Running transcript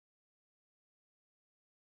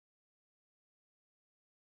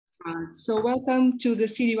So welcome to the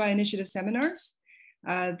CDY-Initiative seminars.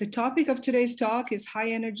 The topic of today's talk is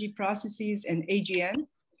High Energy Processes and AGN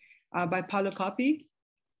by Paolo Coppi.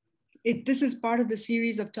 This is part of the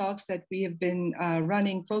series of talks that we have been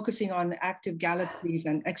running, focusing on active galaxies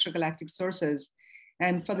and extragalactic sources.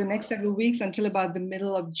 And for the next several weeks, until about the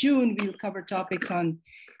middle of June, we'll cover topics on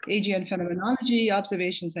AGN phenomenology,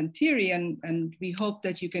 observations, and theory. And we hope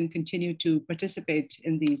that you can continue to participate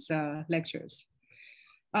in these lectures.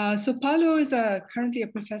 So Paolo is currently a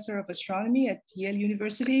professor of astronomy at Yale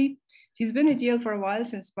University. He's been at Yale for a while,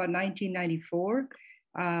 since about 1994.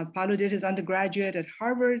 Paolo did his undergraduate at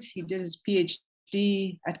Harvard. He did his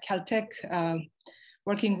PhD at Caltech,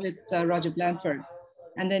 working with Roger Blanford.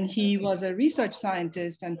 And then he was a research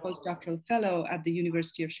scientist and postdoctoral fellow at the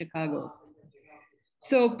University of Chicago.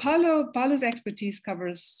 So Paolo's expertise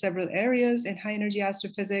covers several areas in high energy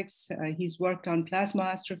astrophysics. He's worked on plasma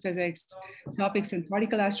astrophysics, topics in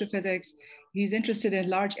particle astrophysics. He's interested in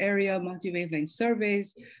large area multi-wavelength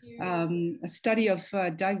surveys, a study of a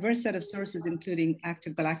diverse set of sources, including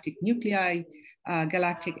active galactic nuclei,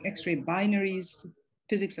 galactic X-ray binaries,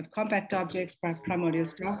 physics of compact objects, primordial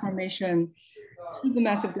star formation,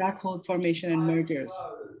 supermassive black hole formation, and mergers.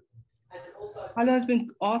 Paolo has been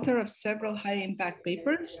author of several high impact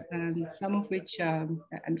papers, and some of which I'm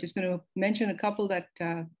just going to mention a couple that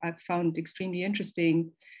I've found extremely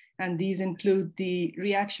interesting. And these include the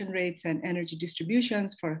reaction rates and energy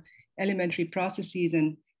distributions for elementary processes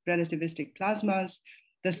and relativistic plasmas,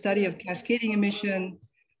 the study of cascading emission,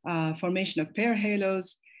 formation of pair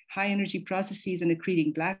halos, high energy processes and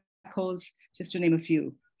accreting black holes, just to name a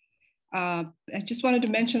few. I just wanted to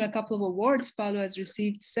mention a couple of awards. Paolo has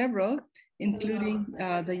received several, including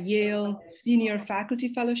the Yale Senior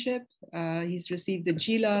Faculty Fellowship. He's received the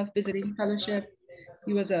Gila Visiting Fellowship.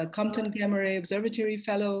 He was a Compton Gamma Ray Observatory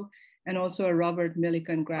Fellow and also a Robert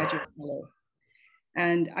Millikan Graduate Fellow.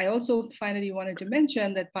 And I also finally wanted to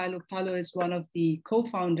mention that Paolo is one of the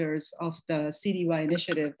co-founders of the CDY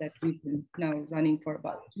Initiative that we've been now running for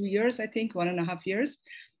about 2 years, I think, 1.5 years.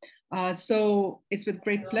 So it's with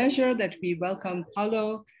great pleasure that we welcome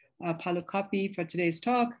Paolo Coppi for today's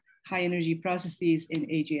talk, High Energy Processes in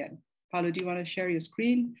AGN. Paolo, do you want to share your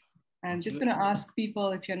screen? I'm just going to ask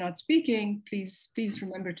people, if you're not speaking, please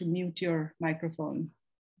remember to mute your microphone.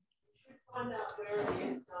 Let's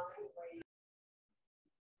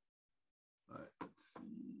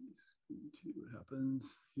see what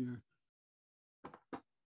happens here.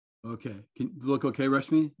 Okay, does it look okay,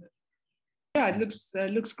 Rashmi? Yeah, it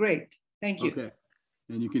looks great. Thank you. Okay,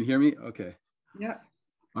 and you can hear me? Okay. Yeah.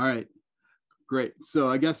 All right, great. So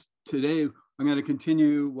I guess today I'm going to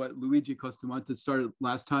continue what Luigi Costamonte started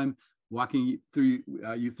last time, walking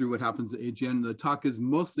you through what happens at AGN. The talk is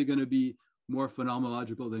mostly going to be more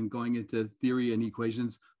phenomenological than going into theory and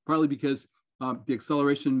equations, partly because the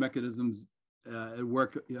acceleration mechanisms at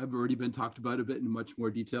work have already been talked about a bit in much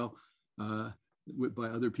more detail by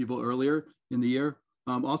other people earlier in the year.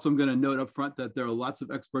 Also, I'm going to note up front that there are lots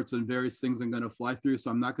of experts on various things I'm going to fly through,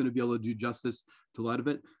 so I'm not going to be able to do justice to a lot of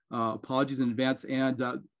it. Apologies in advance, and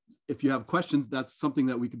if you have questions, that's something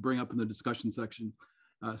that we could bring up in the discussion session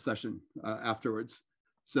afterwards.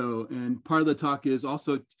 So, and part of the talk is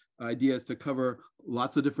also ideas to cover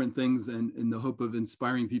lots of different things and in the hope of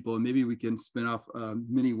inspiring people, and maybe we can spin off a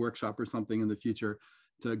mini workshop or something in the future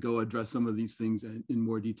to go address some of these things in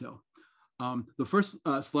more detail. The first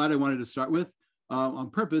slide I wanted to start with on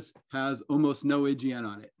purpose has almost no AGN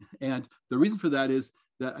on it. And the reason for that is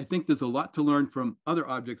that I think there's a lot to learn from other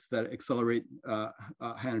objects that accelerate high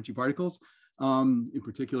energy particles, in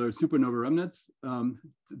particular supernova remnants,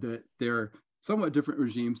 that they're somewhat different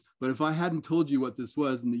regimes. But if I hadn't told you what this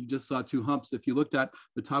was and you just saw two humps, if you looked at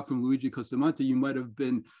the talk from Luigi Costamonte, you might have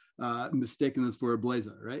been mistaken this for a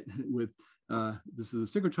blazar, right? With this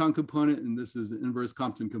is a synchrotron component and this is the inverse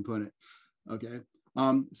Compton component. Okay,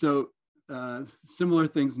 so similar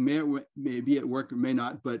things may be at work or may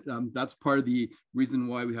not, but that's part of the reason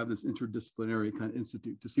why we have this interdisciplinary kind of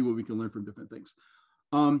institute, to see what we can learn from different things.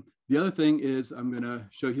 The other thing is I'm going to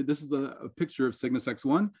show you, this is a picture of Cygnus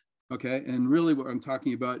X1, okay, and really what I'm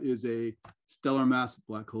talking about is a stellar mass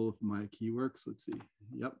black hole, if my key works, let's see,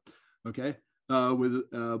 yep, okay, with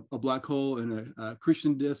a black hole and a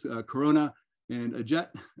accretion disk, a corona, and a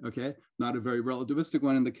jet, okay, not a very relativistic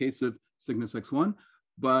one in the case of Cygnus X1,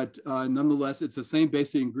 but nonetheless, it's the same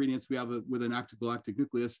basic ingredients we have with an active galactic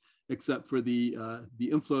nucleus, except for the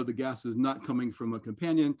inflow of the gas is not coming from a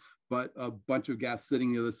companion, but a bunch of gas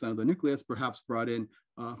sitting near the center of the nucleus, perhaps brought in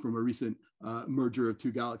from a recent merger of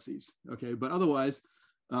two galaxies. Okay, but otherwise,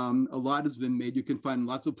 A lot has been made. You can find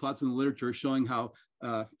lots of plots in the literature showing how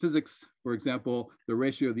physics, for example, the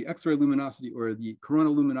ratio of the X-ray luminosity or the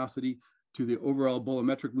coronal luminosity to the overall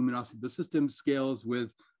bolometric luminosity, the system scales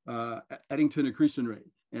with Eddington accretion rate.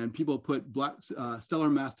 And people put stellar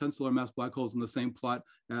mass, 10 stellar mass black holes in the same plot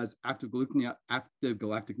as active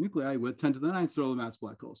galactic nuclei with 10 to the 9 stellar mass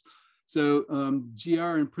black holes. So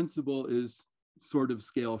GR in principle is sort of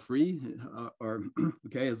scale free, or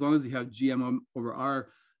okay, as long as you have GM over R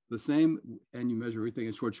the same and you measure everything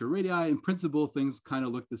in short radii, in principle, things kind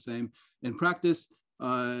of look the same. In practice,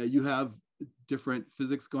 you have different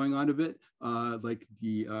physics going on a bit, like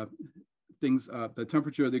the the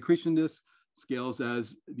temperature of the accretion disk scales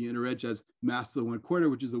as the inner edge as mass to the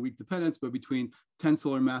 1/4, which is a weak dependence, but between 10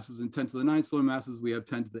 solar masses and 10 to the 9 solar masses, we have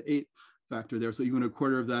 10 to the 8 factor there. So even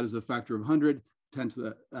 1/4 of that is a factor of 100. 10 to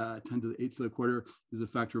the 8 to the 1/4 is a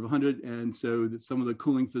factor of 100. And so that some of the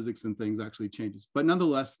cooling physics and things actually changes. But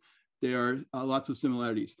nonetheless, there are lots of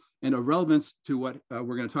similarities. And of relevance to what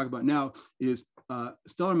we're going to talk about now is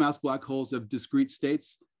stellar mass black holes have discrete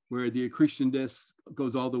states where the accretion disk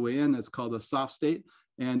goes all the way in. That's called a soft state.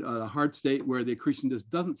 And a hard state where the accretion disk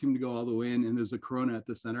doesn't seem to go all the way in and there's a corona at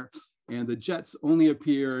the center. And the jets only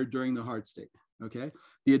appear during the hard state, okay?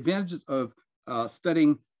 The advantages of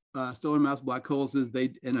studying stellar mass black holes is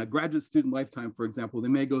they, in a graduate student lifetime, for example, they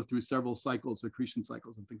may go through several cycles, accretion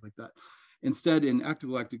cycles and things like that. Instead, in active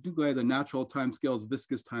galactic nuclei, the natural timescales,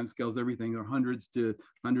 viscous timescales, everything are hundreds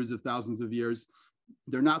of thousands of years.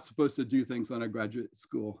 They're not supposed to do things on a graduate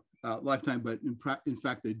school lifetime, but in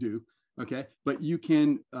fact, they do, okay? But you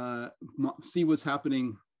can see what's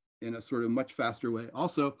happening in a sort of much faster way.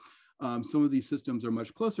 Also, some of these systems are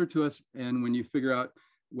much closer to us, and when you figure out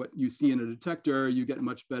what you see in a detector, you get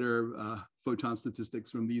much better photon statistics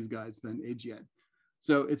from these guys than AGN.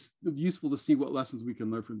 So it's useful to see what lessons we can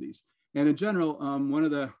learn from these. And in general, one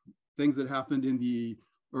of the things that happened in the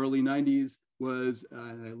early 90s was,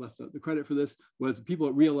 and I left out the credit for this, was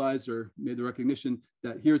people realized or made the recognition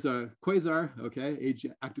that here's a quasar, okay,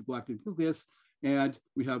 active galactic nucleus, and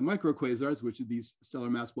we have microquasars, which are these stellar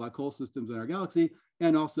mass black hole systems in our galaxy,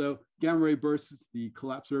 and also gamma ray bursts, the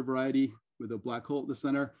collapsor variety with a black hole at the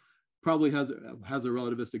center, probably has a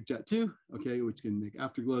relativistic jet too, okay, which can make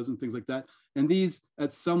afterglows and things like that. And these,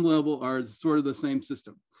 at some level, are sort of the same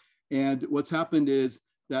system. And what's happened is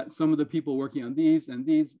that some of the people working on these and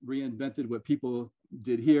these reinvented what people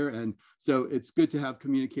did here. And so it's good to have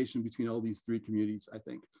communication between all these three communities, I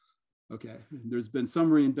think. Okay, there's been some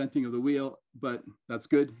reinventing of the wheel, but that's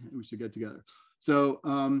good. We should get together. So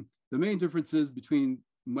the main differences between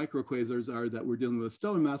microquasars are that we're dealing with a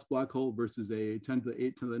stellar mass black hole versus a 10 to the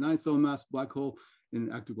 8, 10 to the 9 stellar mass black hole in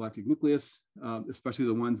an active galactic nucleus, especially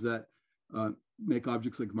the ones that make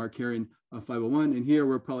objects like Markarian 501. And here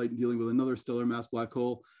we're probably dealing with another stellar mass black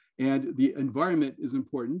hole. And the environment is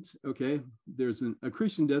important, okay? There's an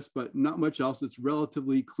accretion disk, but not much else. It's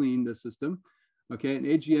relatively clean, the system, okay? And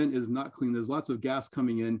AGN is not clean. There's lots of gas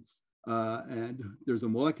coming in, and there's a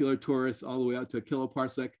molecular torus all the way out to a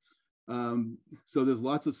kiloparsec. So there's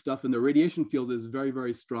lots of stuff, and the radiation field is very,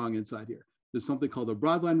 very strong inside here. There's something called the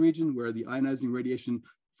broadline region where the ionizing radiation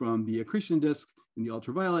from the accretion disk in the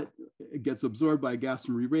ultraviolet, it gets absorbed by gas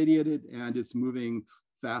and re-radiated, and it's moving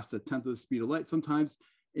fast at 10th of the speed of light sometimes,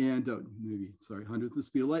 and maybe, sorry, 100th of the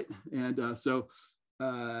speed of light. And so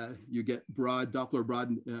you get Doppler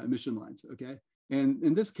broad emission lines, okay? And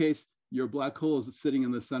in this case, your black hole is sitting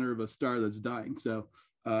in the center of a star that's dying. So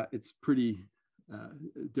it's pretty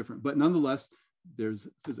different, but nonetheless, there's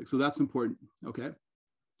physics. So that's important, okay?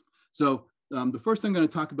 So the first thing I'm going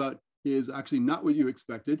to talk about is actually not what you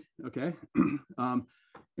expected, okay?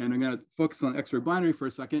 And I'm going to focus on X-ray binary for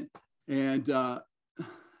a second. And well,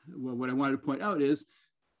 what I wanted to point out is,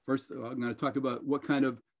 first, I'm going to talk about what kind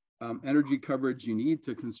of energy coverage you need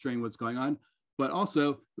to constrain what's going on, but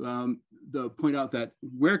also point out that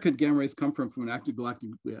where could gamma rays come from an active galactic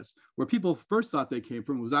nucleus? Where people first thought they came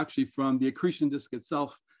from was actually from the accretion disk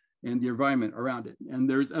itself and the environment around it. And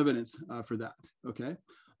there's evidence for that, okay?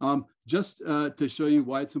 Just to show you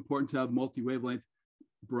why it's important to have multi-wavelength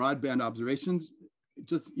broadband observations,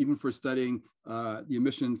 just even for studying the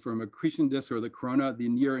emission from accretion disk or the corona, the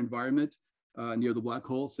near environment, near the black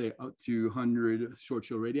hole, say out to 100 short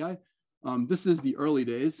shield radii. This is the early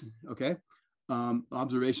days, okay?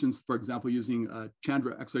 Observations, for example, using a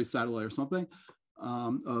Chandra X-ray satellite or something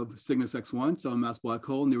of Cygnus X1, stellar mass black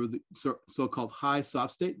hole, and there was the so-called high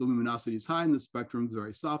soft state. The luminosity is high and the spectrum is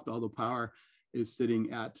very soft. All the power is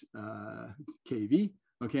sitting at keV.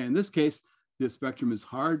 Okay, in this case, the spectrum is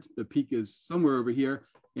hard. The peak is somewhere over here,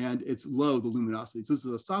 and it's low, the luminosity. So this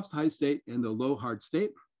is a soft high state and the low hard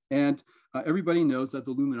state. And everybody knows that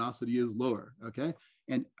the luminosity is lower, okay?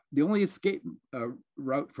 And the only escape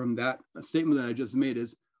route from that statement that I just made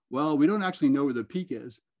is, well, we don't actually know where the peak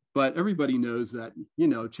is, but everybody knows that, you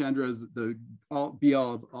know, Chandra is the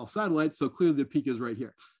be-all of all satellites, so clearly the peak is right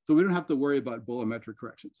here. So we don't have to worry about bolometric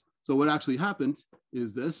corrections. So what actually happened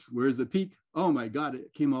is this: where's the peak? Oh my God,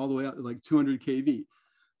 it came all the way out to like 200 kV.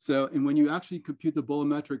 So, and when you actually compute the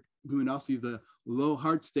bolometric luminosity of the low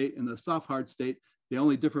hard state and the soft hard state, they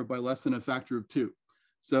only differ by less than a factor of 2.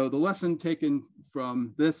 So the lesson taken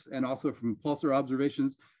from this, and also from pulsar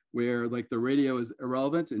observations, where like the radio is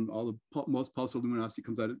irrelevant and all the most pulsar luminosity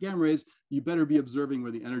comes out of gamma rays, you better be observing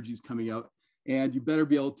where the energy is coming out, and you better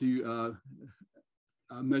be able to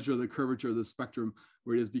measure the curvature of the spectrum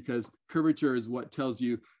where it is, because curvature is what tells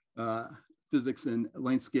you physics and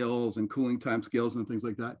length scales and cooling time scales and things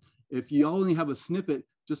like that. If you only have a snippet,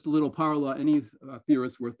 just a little power law, any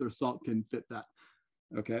theorist worth their salt can fit that.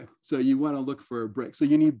 Okay, so you want to look for a break. So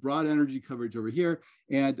you need broad energy coverage over here.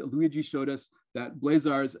 And Luigi showed us that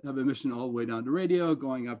blazars have emission all the way down to radio,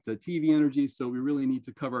 going up to TV energy. So we really need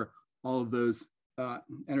to cover all of those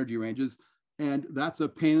energy ranges. And that's a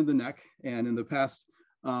pain in the neck. And in the past,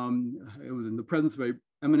 it was in the presence of an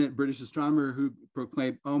eminent British astronomer who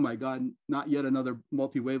proclaimed, oh my God, not yet another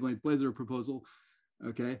multi-wavelength blazar proposal.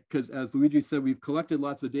 Okay, because as Luigi said, we've collected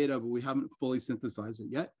lots of data, but we haven't fully synthesized it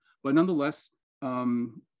yet. But nonetheless,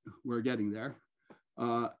 we're getting there.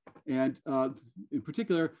 In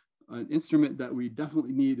particular, an instrument that we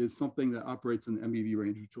definitely need is something that operates in the MeV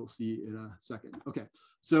range, which we'll see in a second. Okay,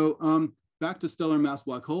 so back to stellar mass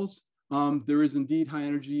black holes. There is indeed high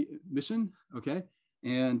energy emission, okay?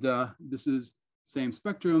 And this is same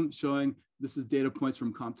spectrum showing, this is data points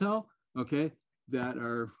from COMTEL, okay? That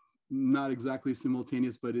are not exactly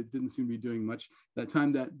simultaneous, but it didn't seem to be doing much. That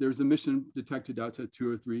time that there's emission detected out to 2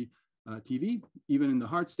 or 3 TV, even in the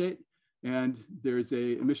hard state. And there's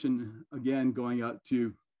a emission, again, going out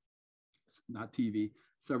to, not TV,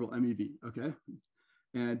 several MeV, okay?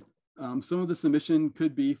 And some of this emission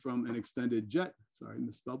could be from an extended jet. Sorry, I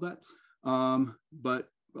misspelled that. But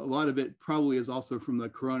a lot of it probably is also from the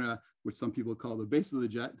corona, which some people call the base of the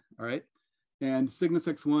jet, all right? And Cygnus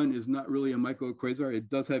X1 is not really a microquasar.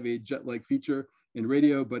 It does have a jet-like feature in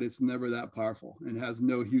radio, but it's never that powerful and has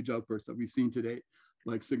no huge outbursts that we've seen to date,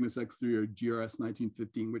 like Cygnus X3 or GRS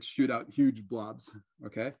 1915, which shoot out huge blobs,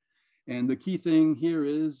 okay? And the key thing here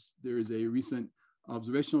is there is a recent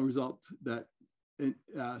observational result that it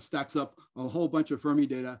stacks up a whole bunch of Fermi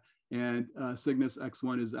data, and Cygnus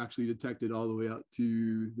X1 is actually detected all the way out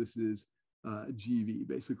to, this is GeV,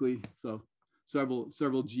 basically. So several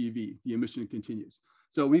GeV, the emission continues.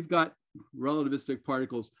 So we've got relativistic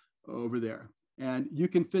particles over there. And you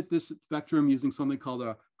can fit this spectrum using something called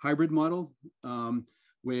a hybrid model,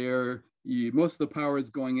 where most of the power is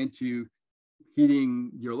going into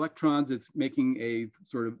heating your electrons. It's making a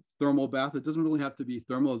sort of thermal bath. It doesn't really have to be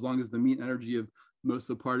thermal as long as the mean energy of most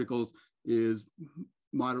of the particles is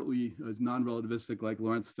moderately non-relativistic, like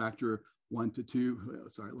Lorentz factor 1 to 2,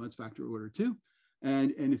 sorry, Lorentz factor order 2.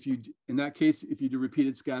 And if you, in that case, if you do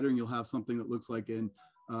repeated scattering, you'll have something that looks like an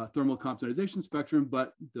thermal comptonization spectrum,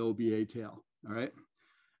 but there'll be a tail, all right?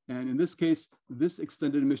 And in this case, this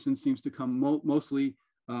extended emission seems to come mostly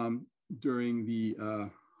during the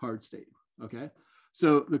hard state, okay?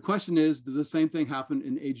 So the question is, does the same thing happen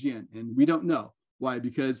in AGN? And we don't know. Why?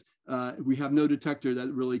 Because we have no detector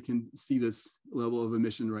that really can see this level of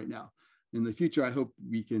emission right now. In the future, I hope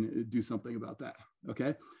we can do something about that,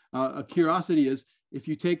 okay? A curiosity is, if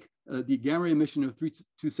you take the gamma ray emission of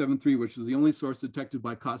 3273, which was the only source detected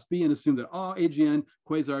by COSB, and assume that all AGN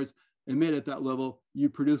quasars emit at that level, you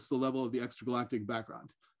produce the level of the extragalactic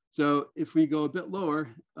background. So if we go a bit lower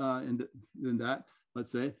than that,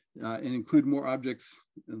 let's say, and include more objects,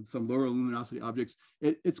 and some lower luminosity objects,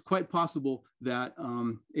 it's quite possible that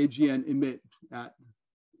AGN emit at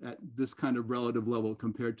this kind of relative level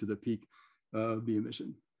compared to the peak of the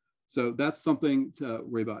emission. So that's something to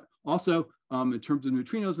worry about. Also, in terms of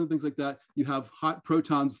neutrinos and things like that, you have hot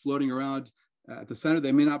protons floating around at the center.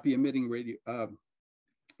 They may not be emitting radiatively,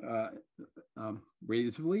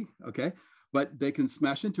 okay? But they can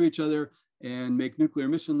smash into each other and make nuclear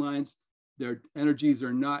emission lines. Their energies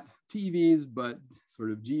are not TeVs, but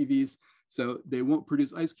sort of GeVs. So they won't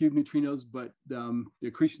produce ice cube neutrinos, but the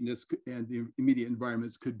accretion disk and the immediate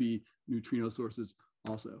environments could be neutrino sources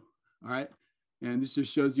also, all right? And this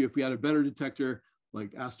just shows you if we had a better detector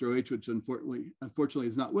like Astro H, which unfortunately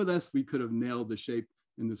is not with us, we could have nailed the shape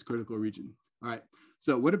in this critical region. All right,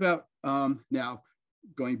 so what about now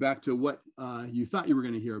going back to what you thought you were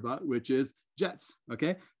going to hear about, which is jets,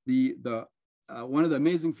 okay? One of the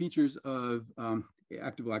amazing features of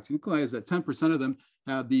active galactic nuclei is that 10% of them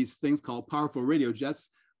have these things called powerful radio jets,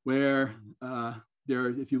 where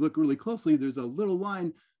if you look really closely, there's a little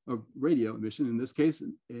line of radio emission in this case,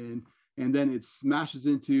 and then it smashes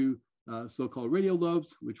into so-called radio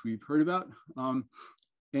lobes, which we've heard about.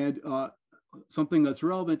 Something that's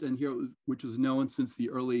relevant and here, which was known since the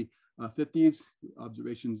early 50s,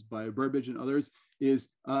 observations by Burbage and others, is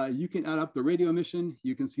you can add up the radio emission.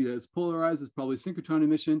 You can see that it's polarized. It's probably synchrotron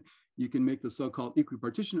emission. You can make the so-called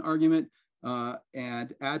equipartition argument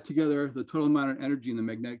and add together the total amount of energy in the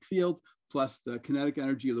magnetic field plus the kinetic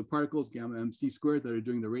energy of the particles, gamma MC squared, that are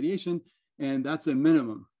doing the radiation. And that's a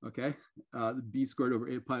minimum, okay? B squared over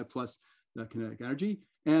 8 pi plus the kinetic energy.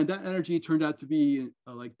 And that energy turned out to be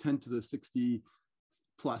like 10 to the 60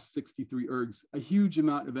 plus 63 ergs, a huge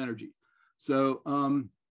amount of energy. So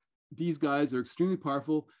these guys are extremely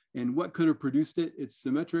powerful. And what could have produced it? It's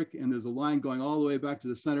symmetric, and there's a line going all the way back to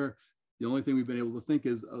the center. The only thing we've been able to think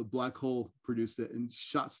is a black hole produced it and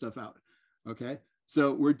shot stuff out, okay?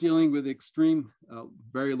 So we're dealing with extreme,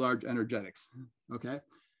 very large energetics, okay?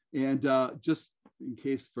 And just in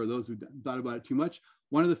case for those who thought about it too much,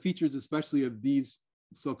 one of the features, especially of these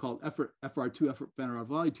so-called FR2, Van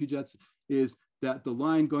Rad-Wally 2 jets, is that the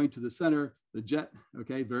line going to the center, the jet,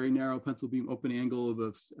 okay, very narrow pencil beam open angle of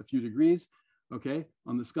a few degrees, okay,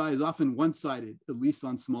 on the sky is often one-sided, at least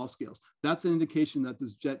on small scales. That's an indication that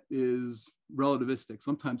this jet is relativistic,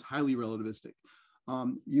 sometimes highly relativistic.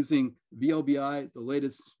 Using VLBI, the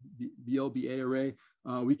latest VLBA array,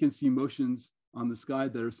 we can see motions on the sky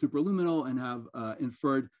that are superluminal and have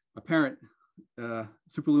inferred apparent,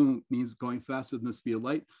 superluminal means going faster than the speed of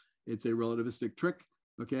light. It's a relativistic trick,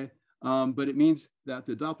 okay? But it means that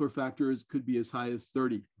the Doppler factors could be as high as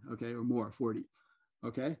 30, okay, or more, 40,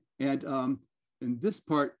 okay? And this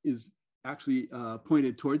part is actually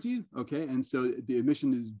pointed towards you, okay? And so the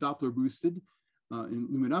emission is Doppler boosted in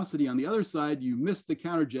luminosity. On the other side, you miss the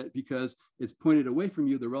counterjet because it's pointed away from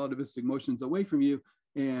you, the relativistic motion's away from you,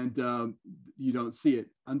 and you don't see it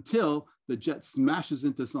until the jet smashes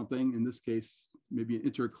into something, in this case, maybe an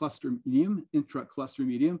intracluster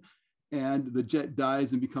medium, and the jet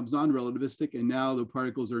dies and becomes non-relativistic, and now the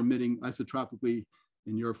particles are emitting isotropically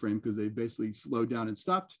in your frame because they basically slowed down and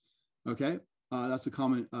stopped, okay? That's a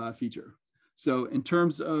common feature. So in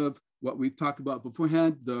terms of what we've talked about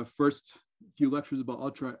beforehand, the first few lectures about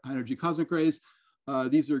ultra high energy cosmic rays,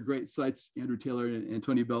 these are great sites. Andrew Taylor and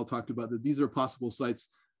Tony Bell talked about that. These are possible sites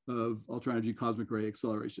of ultra energy cosmic ray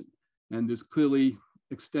acceleration. And there's clearly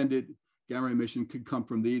extended gamma ray emission could come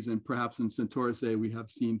from these. And perhaps in Centaurus A, we have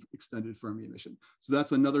seen extended Fermi emission. So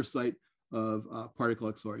that's another site of particle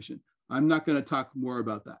acceleration. I'm not going to talk more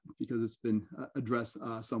about that because it's been addressed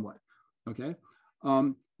somewhat. Okay.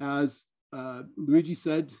 As Luigi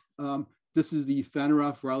said, this is the Van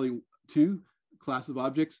Rad-Wally 2 class of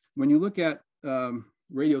objects. When you look at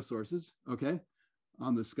radio sources, okay,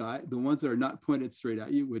 on the sky, the ones that are not pointed straight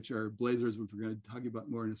at you, which are blazars, which we're going to talk about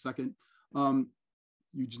more in a second,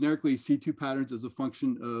 you generically see two patterns as a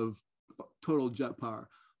function of total jet power.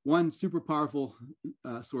 One, super powerful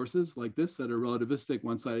sources like this that are relativistic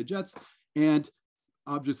one-sided jets, and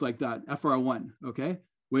objects like that, FR1, okay,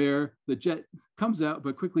 where the jet comes out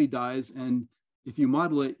but quickly dies, and if you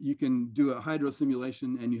model it, you can do a hydro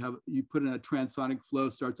simulation and you put in a transonic flow,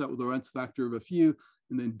 starts out with a Lorentz factor of a few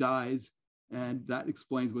and then dies. And that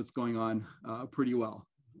explains what's going on pretty well,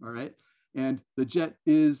 all right? And the jet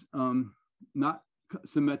is not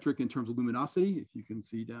symmetric in terms of luminosity, if you can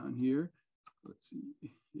see down here. Let's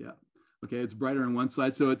see, yeah. Okay, it's brighter on one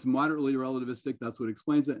side, so it's moderately relativistic. That's what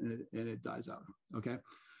explains it, and it dies out, okay?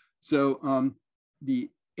 So the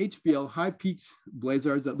HBL, high-peaked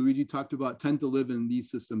blazars that Luigi talked about, tend to live in these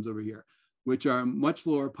systems over here, which are much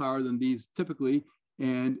lower power than these typically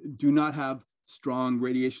and do not have strong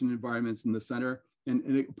radiation environments in the center. And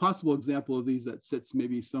a possible example of these that sits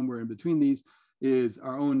maybe somewhere in between these is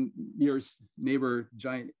our own nearest neighbor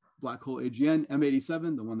giant black hole AGN,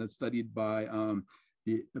 M87, the one that's studied by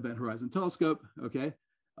the Event Horizon Telescope, okay?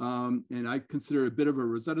 And I consider it a bit of a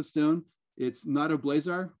Rosetta Stone. It's not a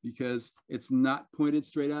blazar because it's not pointed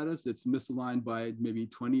straight at us. It's misaligned by maybe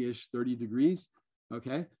 20-ish, 30 degrees,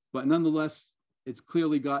 okay? But nonetheless, it's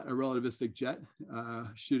clearly got a relativistic jet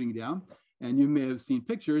shooting down. And you may have seen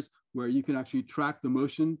pictures where you can actually track the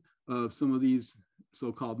motion of some of these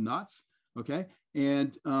so-called knots, okay?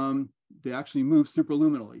 And they actually move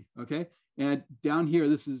superluminally, okay? And down here,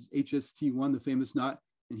 this is HST1, the famous knot.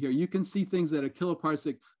 And here you can see things at a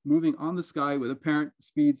kiloparsec moving on the sky with apparent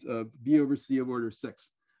speeds of V/c of order 6,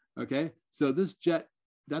 okay? So this jet,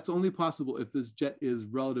 that's only possible if this jet is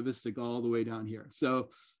relativistic all the way down here. So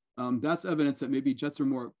that's evidence that maybe jets are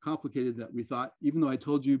more complicated than we thought, even though I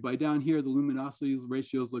told you by down here, the luminosity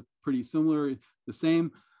ratios look pretty similar, the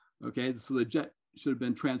same. Okay, so the jet should have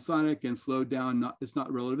been transonic and slowed down. It's not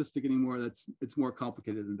relativistic anymore. It's more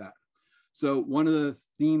complicated than that. So one of the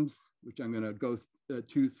themes, which I'm going to go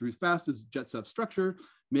through fast, is jet substructure.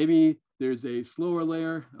 Maybe there's a slower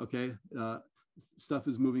layer. Okay, stuff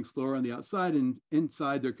is moving slower on the outside, and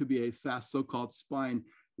inside there could be a fast so-called spine,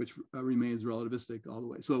 which remains relativistic all the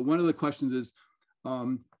way. So one of the questions is,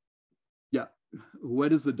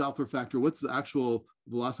 what is the Doppler factor? What's the actual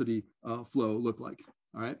velocity flow look like?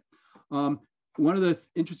 All right. One of the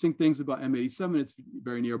interesting things about M87, it's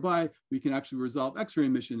very nearby. We can actually resolve X-ray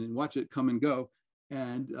emission and watch it come and go,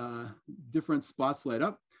 and different spots light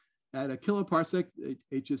up. At a kiloparsec,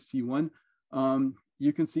 HST1,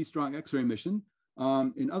 you can see strong X-ray emission.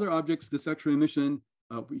 In other objects, this X-ray emission,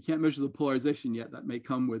 we can't measure the polarization yet. That may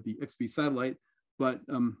come with the XP satellite, but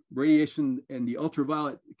radiation and the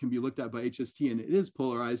ultraviolet can be looked at by HST, and it is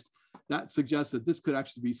polarized. That suggests that this could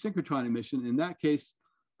actually be synchrotron emission. In that case,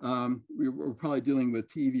 we're probably dealing with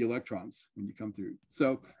TeV electrons when you come through.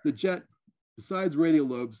 So the jet, besides radial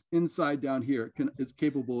lobes, inside down here is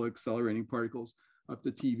capable of accelerating particles up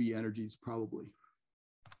to TeV energies probably.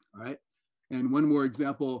 All right. And one more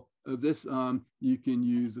example of this, you can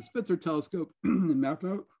use the Spitzer telescope and map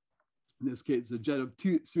out, in this case, a jet of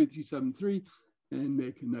 3373, and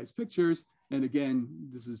make nice pictures. And again,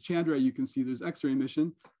 this is Chandra. You can see there's X-ray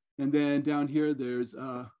emission. And then down here, there's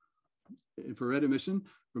infrared emission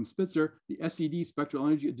from Spitzer. The SED, spectral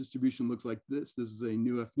energy distribution, looks like this. This is a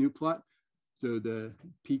nu plot. So the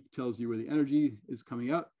peak tells you where the energy is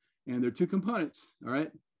coming out. And there are two components, all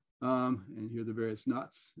right? And here are the various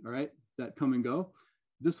knots, all right, that come and go.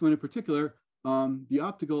 This one in particular, the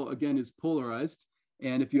optical, again, is polarized.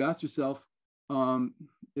 And if you ask yourself,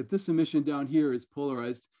 if this emission down here is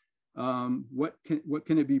polarized, what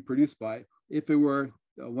can it be produced by? If it were,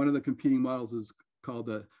 one of the competing models is called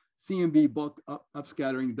the CMB bulk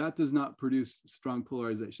upscattering. That does not produce strong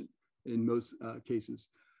polarization in most cases.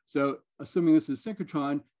 So assuming this is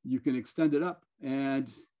synchrotron, you can extend it up, and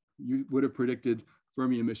you would have predicted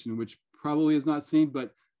Fermi emission, which probably is not seen,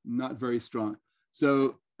 but not very strong.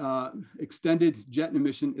 So extended jet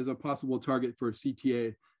emission is a possible target for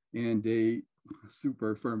CTA and a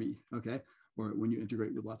super Fermi, okay? Or when you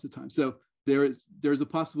integrate with lots of time. So there's a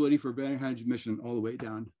possibility for Van Hage emission all the way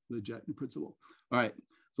down the jet in principle. All right,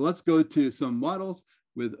 so let's go to some models,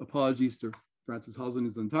 with apologies to Francis Halzen,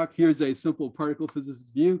 who's on talk. Here's a simple particle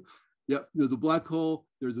physicist view. Yep, there's a black hole,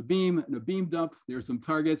 there's a beam and a beam dump. There are some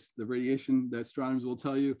targets, the radiation that astronomers will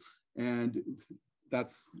tell you, and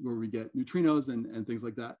that's where we get neutrinos and things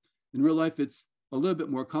like that. In real life, it's a little bit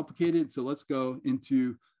more complicated. So let's go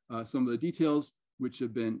into some of the details which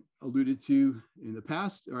have been alluded to in the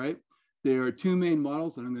past, all right? There are two main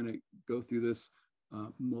models, and I'm gonna go through this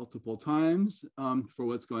multiple times for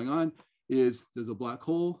what's going on. There's a black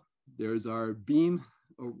hole, there's our beam,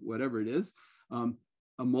 or whatever it is,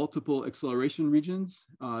 multiple acceleration regions.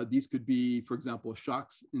 These could be, for example,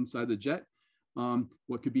 shocks inside the jet.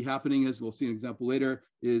 What could be happening is, we'll see an example later,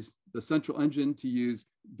 is the central engine, to use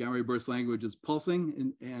gamma ray burst language, is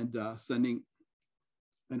pulsing and sending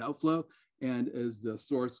an outflow. And as the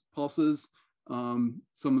source pulses, some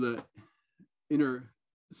of the inner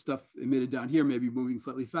stuff emitted down here may be moving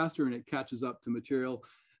slightly faster, and it catches up to material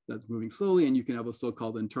that's moving slowly, and you can have a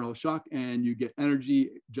so-called internal shock, and you get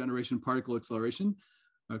energy generation particle acceleration.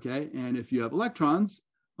 Okay, and if you have electrons,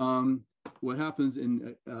 what happens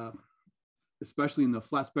in especially in the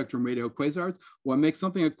flat spectrum radio quasars, what makes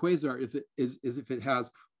something a quasar is if it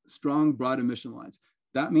has strong broad emission lines.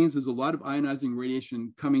 That means there's a lot of ionizing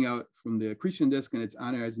radiation coming out from the accretion disk, and it's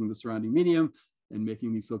ionizing the surrounding medium and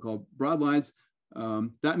making these so-called broad lines.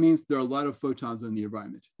 That means there are a lot of photons in the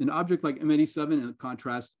environment. An object like M87, in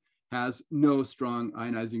contrast, has no strong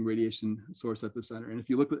ionizing radiation source at the center. And if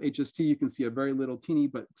you look with HST, you can see a very little teeny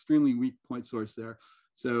but extremely weak point source there.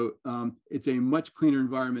 So it's a much cleaner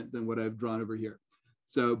environment than what I've drawn over here.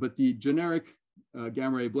 So, but the generic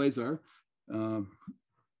gamma ray blazar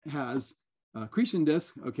has accretion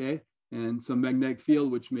disk, okay, and some magnetic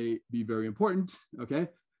field, which may be very important, okay,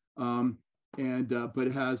 but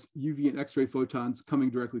it has UV and X-ray photons coming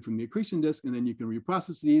directly from the accretion disk, and then you can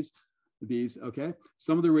reprocess these, okay.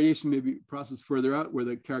 Some of the radiation may be processed further out, where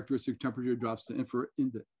the characteristic temperature drops to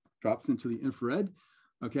drops into the infrared,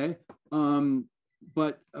 okay.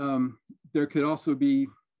 But there could also be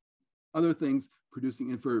other things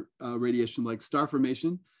producing infrared radiation, like star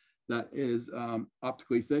formation that is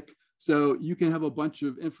optically thick. So you can have a bunch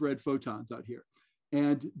of infrared photons out here.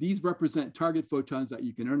 And these represent target photons that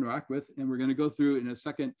you can interact with. And we're going to go through in a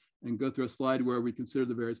second and go through a slide where we consider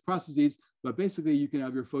the various processes. But basically, you can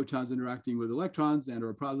have your photons interacting with electrons and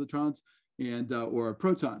or positrons and or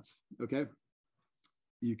protons. Okay,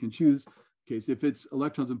 you can choose. Okay, so if it's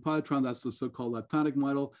electrons and positrons, that's the so-called leptonic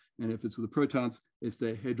model. And if it's with the protons, it's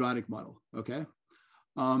the hadronic model. Okay.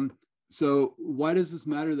 So why does this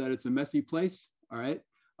matter that it's a messy place? All right.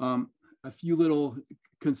 A few little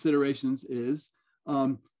considerations is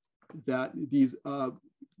that these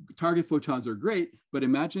target photons are great, but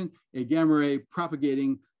imagine a gamma ray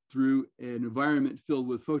propagating through an environment filled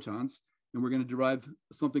with photons. And we're going to derive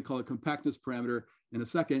something called a compactness parameter in a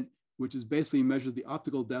second, which is basically measures the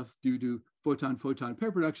optical depth due to photon-photon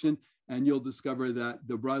pair production. And you'll discover that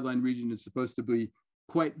the broadline region is supposed to be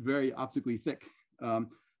quite very optically thick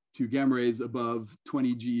to gamma rays above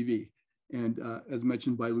 20 GeV. And as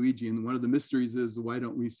mentioned by Luigi, and one of the mysteries is why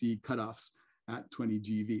don't we see cutoffs at 20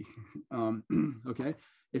 GeV? Okay,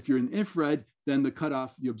 if you're in infrared, then the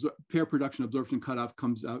cutoff, the pair production absorption cutoff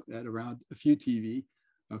comes out at around a few TeV.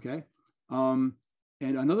 Okay, and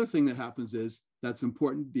another thing that happens is that's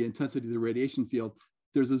important, the intensity of the radiation field.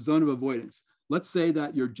 There's a zone of avoidance. Let's say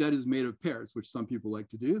that your jet is made of pairs, which some people like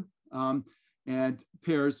to do, and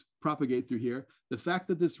pairs propagate through here. The fact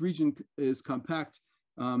that this region is compact,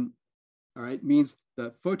 all right, means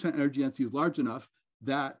that photon energy density is large enough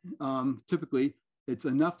that typically it's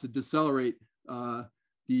enough to decelerate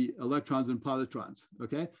the electrons and positrons,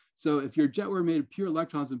 okay? So if your jet were made of pure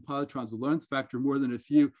electrons and positrons with Lorentz factor more than a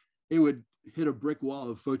few, it would hit a brick wall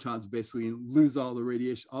of photons basically and lose all the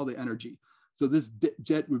radiation, all the energy. So this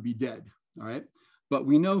jet would be dead, all right? But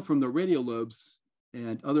we know from the radial lobes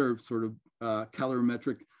and other sort of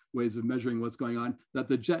calorimetric ways of measuring what's going on that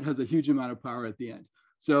the jet has a huge amount of power at the end.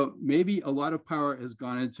 So maybe a lot of power has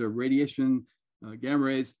gone into radiation, gamma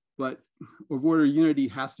rays, but of order unity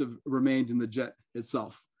has to have remained in the jet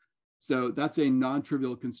itself. So that's a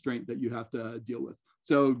non-trivial constraint that you have to deal with.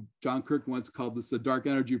 So John Kirk once called this the dark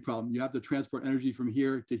energy problem. You have to transport energy from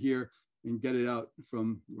here to here and get it out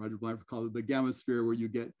from, Roger Blanford called it the gamma sphere, where you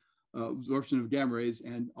get absorption of gamma rays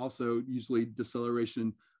and also usually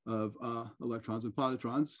deceleration of electrons and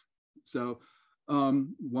positrons. So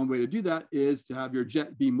one way to do that is to have your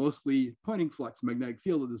jet be mostly Poynting flux magnetic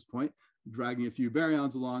field at this point, dragging a few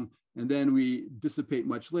baryons along, and then we dissipate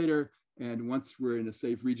much later. And once we're in a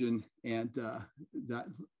safe region, and that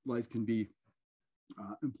life can be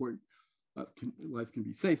important, life can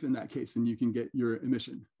be safe in that case, and you can get your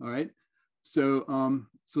emission. All right. So,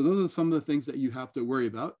 so those are some of the things that you have to worry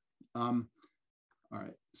about. All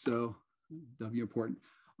right. So that'll be important.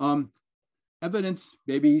 Evidence,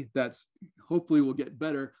 maybe that's hopefully will get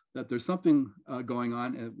better, that there's something going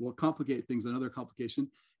on and will complicate things. Another complication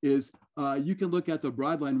is you can look at the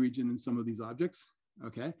broadline region in some of these objects.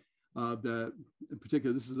 Okay. In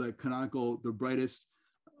particular, this is a canonical, the brightest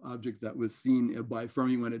object that was seen by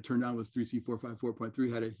Fermi when it turned on was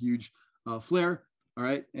 3C454.3, had a huge flare. All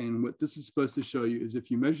right. And what this is supposed to show you is if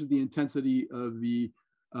you measure the intensity of the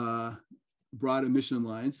broad emission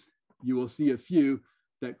lines, you will see a few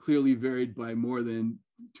that clearly varied by more than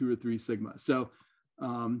 2 or 3 sigma. So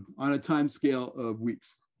on a time scale of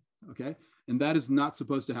weeks, okay? And that is not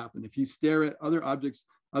supposed to happen. If you stare at other objects,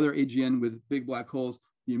 other AGN with big black holes,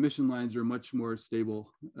 the emission lines are much more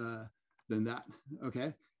stable than that,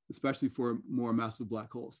 okay? Especially for more massive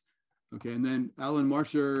black holes. Okay, and then Alan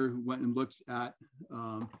Marsher went and looked at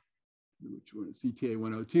which one is CTA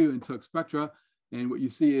 102 and took spectra. And what you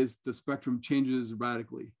see is the spectrum changes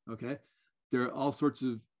radically, okay? There are all sorts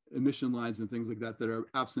of emission lines and things like that that are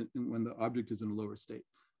absent when the object is in a lower state.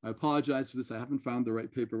 I apologize for this. I haven't found the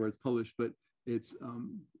right paper where it's published, but it's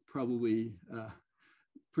probably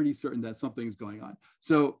pretty certain that something's going on.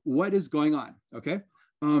 So what is going on, okay?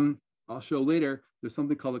 I'll show later, there's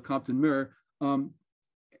something called a Compton mirror.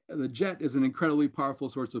 The jet is an incredibly powerful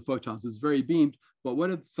source of photons. It's very beamed, but what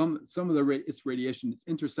if some of its radiation is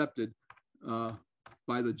intercepted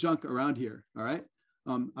by the junk around here, all right?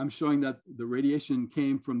 I'm showing that the radiation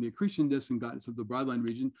came from the accretion disk and got into the broadline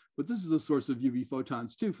region, but this is a source of UV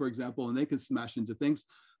photons too, for example, and they can smash into things.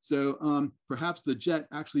 So perhaps the jet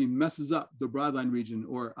actually messes up the broadline region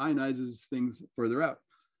or ionizes things further out.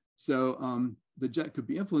 So the jet could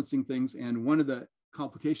be influencing things, and one of the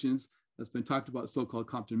complications that's been talked about, so-called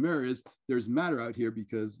Compton mirror, is there's matter out here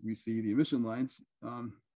because we see the emission lines.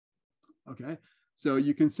 Okay, so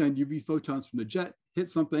you can send UV photons from the jet, hit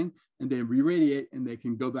something, and then re-radiate, and they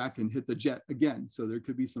can go back and hit the jet again. So there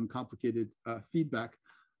could be some complicated feedback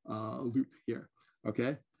loop here.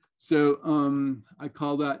 Okay, so I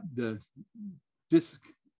call that the disk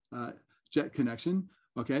jet connection.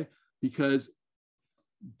 Okay, because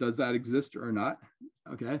does that exist or not?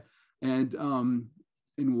 Okay, and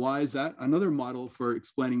why is that? Another model for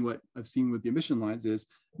explaining what I've seen with the emission lines is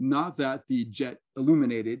not that the jet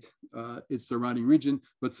illuminated its surrounding region,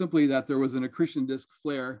 but simply that there was an accretion disk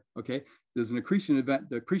flare. Okay, there's an accretion event.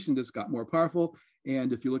 The accretion disk got more powerful,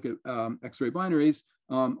 and if you look at X-ray binaries,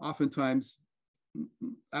 oftentimes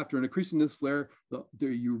after an accretion disk flare,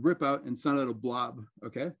 you rip out and send out a blob.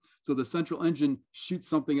 Okay, so the central engine shoots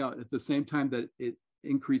something out at the same time that it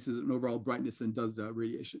increases in overall brightness and does the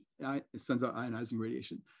radiation. It sends out ionizing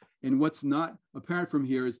radiation. And what's not apparent from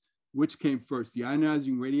here is which came first, the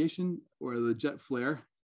ionizing radiation or the jet flare,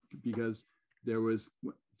 because there was,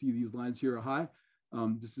 see these lines here are high.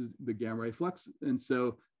 This is the gamma ray flux. And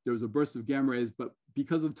so there was a burst of gamma rays, but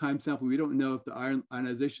because of time sample, we don't know if the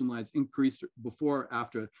ionization lines increased before or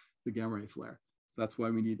after the gamma ray flare. So that's why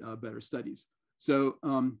we need better studies. So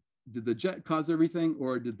did the jet cause everything,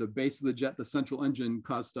 or did the base of the jet, the central engine,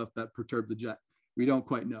 cause stuff that perturbed the jet? We don't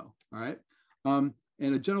quite know, all right?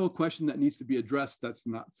 And a general question that needs to be addressed that's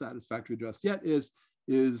not satisfactorily addressed yet is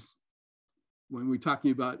when we're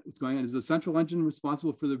talking about what's going on, is the central engine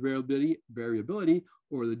responsible for the variability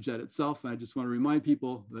or the jet itself? And I just want to remind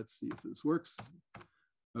people, let's see if this works,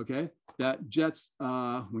 okay, that jets,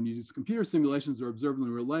 when you use computer simulations or observe them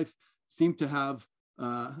in real life, seem to have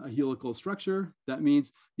a helical structure. That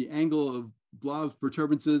means the angle of blobs,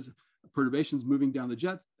 perturbations moving down the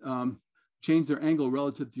jet change their angle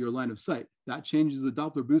relative to your line of sight. That changes the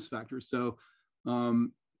Doppler boost factor. So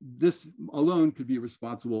this alone could be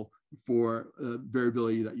responsible for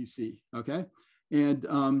variability that you see, okay? And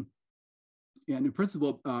in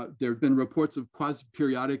principle, there have been reports of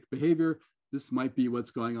quasi-periodic behavior. This might be what's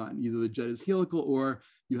going on. Either the jet is helical or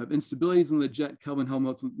you have instabilities in the jet,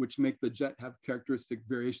 Kelvin-Helmholtz, which make the jet have characteristic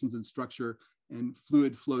variations in structure and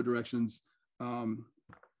fluid flow directions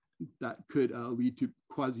that could lead to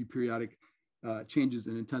quasi-periodic changes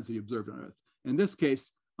in intensity observed on Earth. In this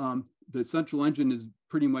case, the central engine is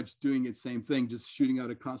pretty much doing its same thing, just shooting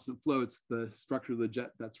out a constant flow. It's the structure of the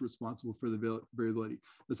jet that's responsible for the variability.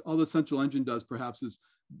 That's all the central engine does, perhaps, is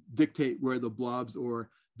dictate where the blobs or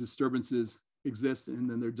disturbances exist, and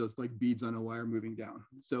then they're just like beads on a wire moving down.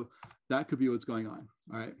 So that could be what's going on,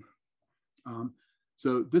 all right?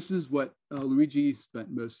 So this is what Luigi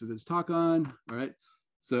spent most of his talk on, all right?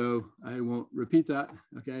 So I won't repeat that,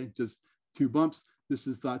 okay? Just two bumps. This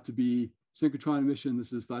is thought to be synchrotron emission.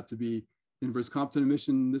 This is thought to be inverse Compton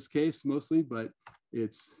emission in this case mostly, but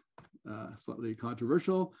it's slightly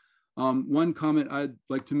controversial. One comment I'd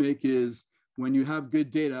like to make is when you have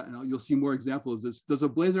good data, and you'll see more examples of this, does a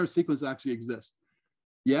blazar sequence actually exist?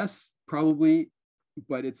 Yes, probably,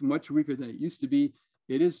 but it's much weaker than it used to be.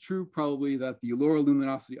 It is true probably that the lower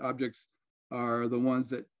luminosity objects are the ones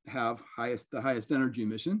that have the highest energy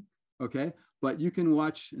emission, okay? But you can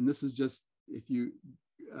watch, and this is just, if you,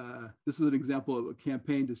 this was an example of a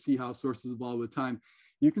campaign to see how sources evolve with time.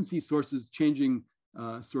 You can see sources changing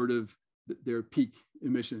sort of their peak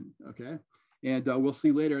emission, okay? And we'll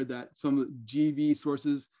see later that some of the GV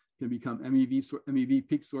sources can become MEV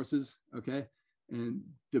peak sources, okay? And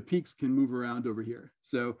the peaks can move around over here.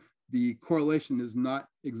 So the correlation is not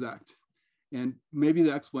exact. And maybe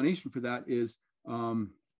the explanation for that is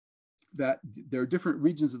that there are different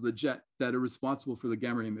regions of the jet that are responsible for the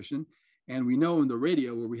gamma ray emission. And we know in the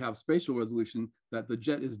radio, where we have spatial resolution, that the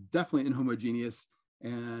jet is definitely inhomogeneous.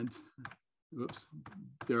 And oops,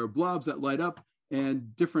 there are blobs that light up,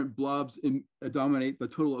 and different blobs dominate the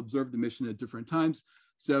total observed emission at different times.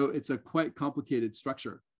 So it's a quite complicated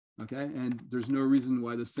structure, okay? And there's no reason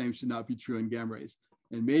why the same should not be true in gamma rays.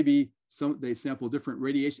 And maybe they sample different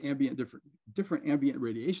radiation, different ambient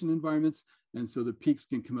radiation environments. And so the peaks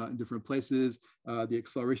can come out in different places. The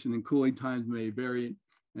acceleration and cooling times may vary.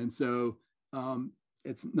 And so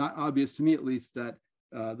it's not obvious to me, at least, that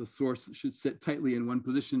the source should sit tightly in one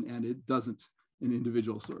position, and it doesn't in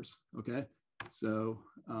individual source, okay? So,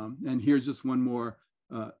 and here's just one more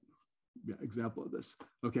example of this,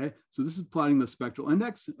 okay? So this is plotting the spectral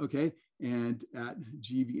index, okay? And at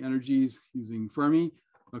GeV energies using Fermi,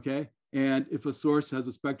 okay? And if a source has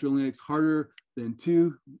a spectral index harder than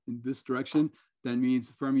 2 in this direction, that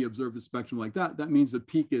means Fermi observed a spectrum like that. That means the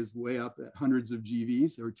peak is way up at hundreds of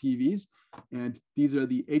GVs or TVs. And these are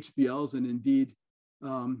the HBLs, and indeed,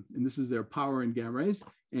 and this is their power in gamma rays.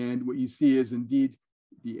 And what you see is indeed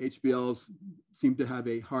the HBLs seem to have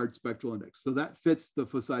a hard spectral index. So that fits the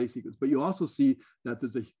Fossati sequence. But you also see that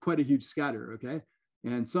there's quite a huge scatter, okay?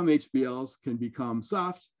 And some HBLs can become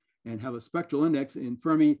soft and have a spectral index in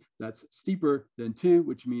Fermi that's steeper than 2,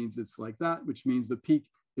 which means it's like that, which means the peak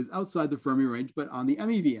is outside the Fermi range, but on the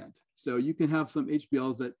MEV end. So you can have some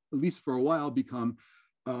HBLs that, at least for a while, become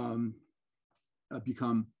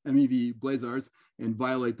become MEV blazars and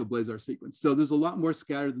violate the blazar sequence. So there's a lot more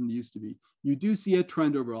scattered than there used to be. You do see a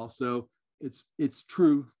trend overall. So it's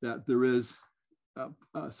true that there is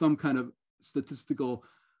some kind of statistical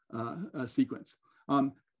sequence.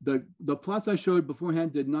 The plots I showed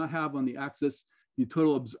beforehand did not have on the axis the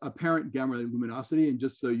total apparent gamma ray luminosity. And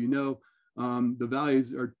just so you know, the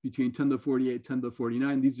values are between 10 to the 48, 10 to the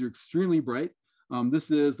 49. These are extremely bright.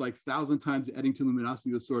 This is like 1,000 times the Eddington luminosity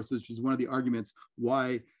of the source, which is one of the arguments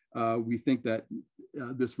why we think that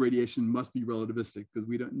this radiation must be relativistic, because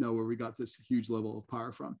we don't know where we got this huge level of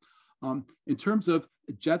power from. In terms of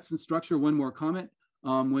jets and structure, one more comment.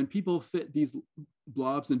 When people fit these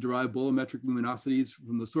blobs and derive bolometric luminosities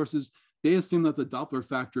from the sources, they assume that the Doppler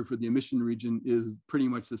factor for the emission region is pretty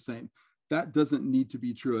much the same. That doesn't need to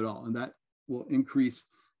be true at all, and that will increase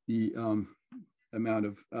the amount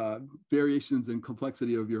of variations and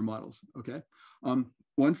complexity of your models, okay?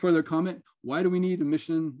 One further comment, why do we need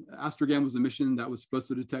emission? Astrogram was a mission that was supposed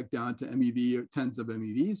to detect down to MeV or tens of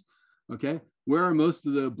MeVs, okay? Where are most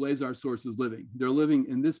of the blazar sources living? They're living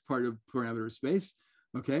in this part of parameter space,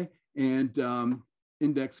 okay? And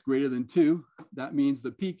index greater than 2, that means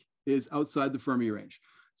the peak is outside the Fermi range.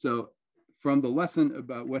 So from the lesson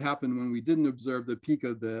about what happened when we didn't observe the peak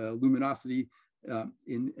of the luminosity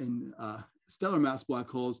in stellar mass black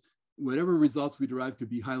holes, whatever results we derive could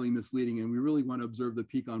be highly misleading, and we really want to observe the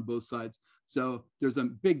peak on both sides. So there's a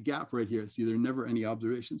big gap right here. See, there are never any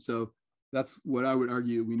observations. So that's what I would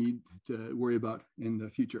argue we need to worry about in the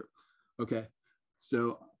future. Okay,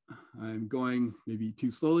 so I'm going maybe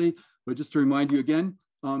too slowly, but just to remind you again,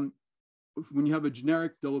 when you have a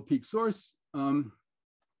generic double peak source,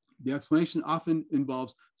 the explanation often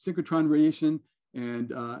involves synchrotron radiation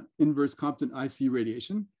and inverse Compton IC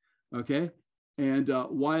radiation, okay? And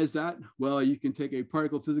why is that? Well, you can take a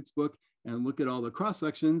particle physics book and look at all the cross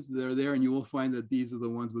sections that are there, and you will find that these are the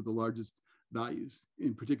ones with the largest values,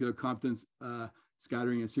 in particular Compton's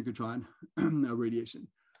scattering and synchrotron radiation,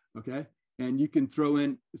 okay? And you can throw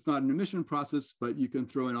in, it's not an emission process, but you can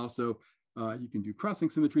throw in also, you can do crossing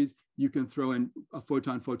symmetries, you can throw in a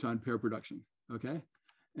photon-photon pair production, okay?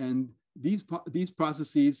 And these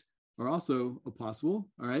processes are also possible,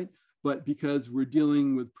 all right? But because we're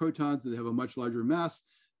dealing with protons that have a much larger mass,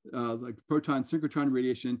 like proton synchrotron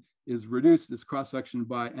radiation is reduced, this cross-section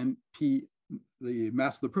by MP, the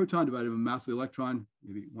mass of the proton divided by the mass of the electron,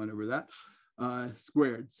 maybe 1 over that,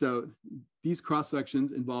 squared. So these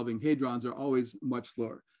cross-sections involving hadrons are always much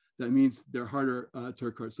slower. That means they're harder to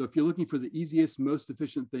occur. So if you're looking for the easiest, most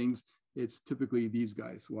efficient things, it's typically these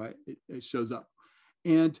guys, why it shows up.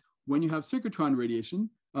 And when you have synchrotron radiation,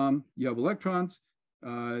 you have electrons,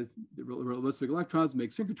 the relativistic electrons make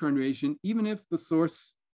synchrotron radiation. Even if the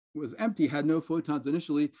source was empty, had no photons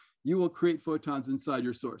initially, you will create photons inside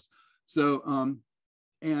your source. So,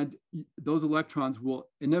 and those electrons will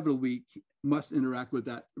inevitably must interact with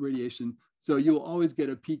that radiation. So you will always get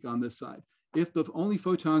a peak on this side. If the only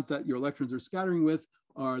photons that your electrons are scattering with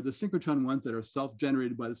are the synchrotron ones that are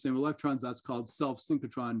self-generated by the same electrons, that's called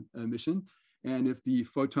self-synchrotron emission. And if the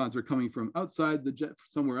photons are coming from outside the jet,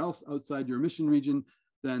 somewhere else outside your emission region,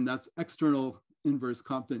 then that's external inverse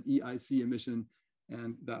Compton EIC emission.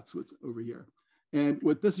 And that's what's over here. And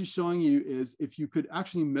what this is showing you is if you could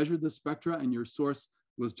actually measure the spectra and your source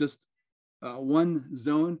was just one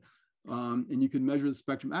zone, and you can measure the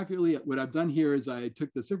spectrum accurately. What I've done here is I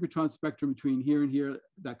took the synchrotron spectrum between here and here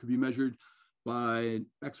that could be measured by an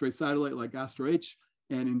X-ray satellite like Astro H,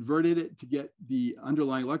 and inverted it to get the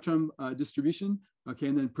underlying electron distribution, okay,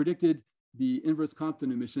 and then predicted the inverse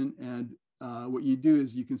Compton emission. And what you do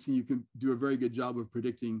is you can see you can do a very good job of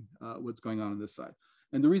predicting what's going on this side.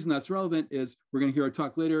 And the reason that's relevant is we're going to hear a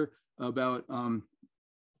talk later about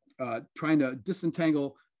trying to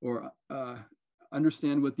disentangle or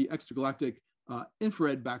understand what the extragalactic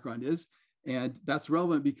infrared background is. And that's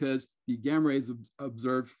relevant because the gamma rays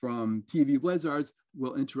observed from TV blazars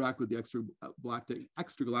will interact with the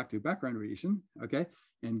extragalactic background radiation, okay,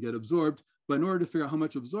 and get absorbed. But in order to figure out how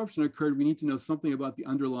much absorption occurred, we need to know something about the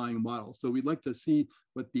underlying model. So we'd like to see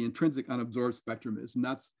what the intrinsic unabsorbed spectrum is. And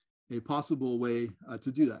that's a possible way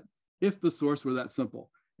to do that, if the source were that simple.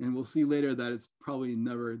 And we'll see later that it's probably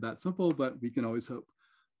never that simple, but we can always hope.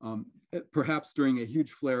 Perhaps during a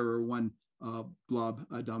huge flare or one blob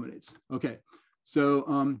dominates. Okay,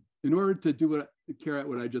 so in order to do carry out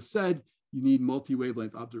what I just said, you need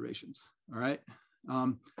multi-wavelength observations, all right?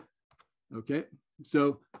 Okay,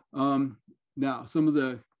 so now some of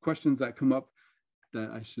the questions that come up that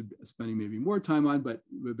I should be spending maybe more time on, but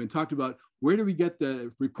we've been talked about, where do we get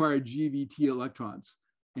the required GVT electrons?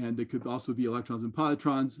 And they could also be electrons and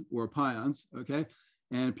positrons or pions, okay?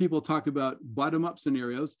 And people talk about bottom-up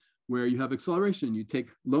scenarios where you have acceleration. You take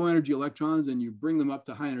low energy electrons and you bring them up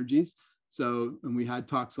to high energies. So, and we had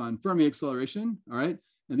talks on Fermi acceleration, all right?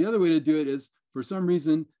 And the other way to do it is, for some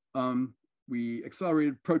reason, we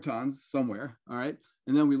accelerated protons somewhere, all right?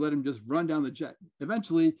 And then we let them just run down the jet.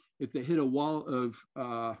 Eventually, if they hit a wall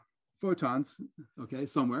of photons, okay,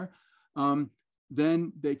 somewhere,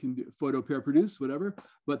 then they can do photo pair produce, whatever.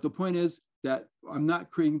 But the point is that I'm not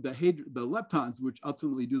creating the leptons, which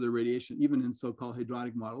ultimately do the radiation, even in so-called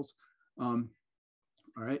hadronic models. All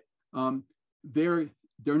right, they're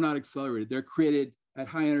not accelerated. They're created at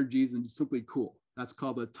high energies and just simply cool. That's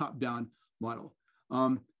called the top-down model.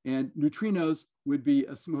 And neutrinos would be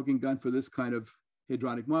a smoking gun for this kind of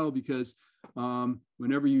hadronic model, because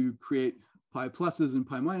whenever you create pi pluses and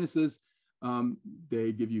pi minuses,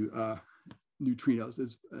 they give you neutrinos,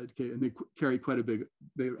 okay, and they carry quite a big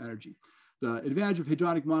energy. The advantage of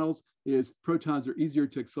hadronic models is protons are easier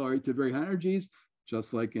to accelerate to very high energies,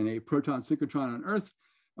 just like in a proton synchrotron on Earth,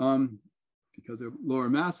 because of lower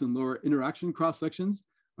mass and lower interaction cross sections.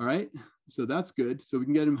 All right, so that's good. So we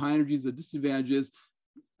can get them high energies. The disadvantage is,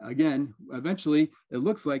 again, eventually it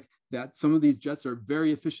looks like that some of these jets are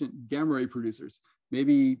very efficient gamma ray producers.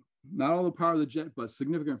 Maybe not all the power of the jet, but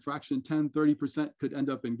significant fraction, 10, 30% could end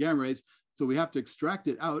up in gamma rays. So we have to extract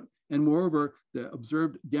it out. And moreover, the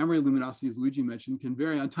observed gamma ray luminosity, as Luigi mentioned, can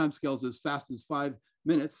vary on timescales as fast as 5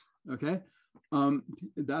 minutes, okay?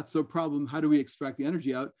 That's a problem. How do we extract the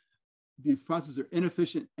energy out? These processes are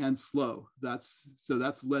inefficient and slow. That's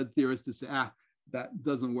led theorists to say, that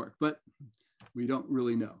doesn't work, but we don't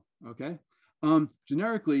really know, okay?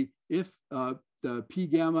 Generically, if the P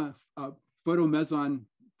gamma photomeson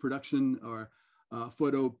production or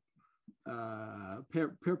photo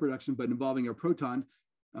pair production, but involving a proton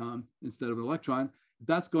instead of an electron, if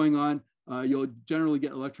that's going on, you'll generally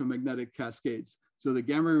get electromagnetic cascades. So the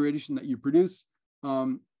gamma radiation that you produce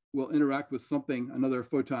will interact with something, another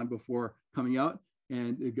photon, before coming out,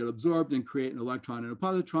 and it get absorbed and create an electron and a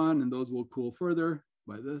positron, and those will cool further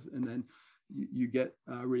by this, and then you get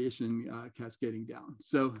radiation cascading down.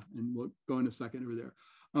 So, and we'll go in a second over there.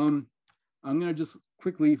 I'm gonna just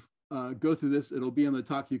quickly go through this. It'll be on the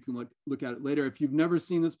talk. You can look at it later. If you've never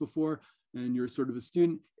seen this before and you're sort of a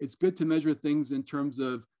student, it's good to measure things in terms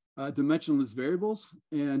of dimensionless variables.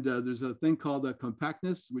 And there's a thing called a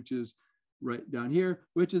compactness, which is right down here,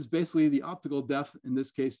 which is basically the optical depth, in this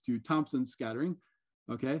case, to Thomson scattering,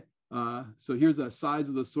 okay? So here's a size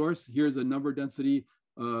of the source. Here's a number density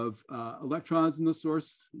of electrons in the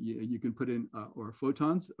source. You can put in, or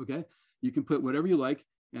photons, okay? You can put whatever you like,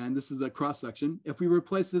 and this is a cross section. If we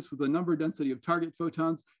replace this with the number density of target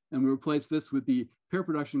photons, and we replace this with the pair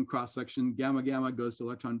production cross section, gamma gamma goes to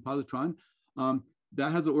electron positron,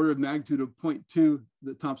 that has an order of magnitude of 0.2,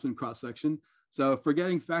 the Thomson cross section. So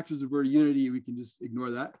forgetting factors of Werder unity, we can just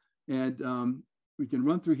ignore that. And we can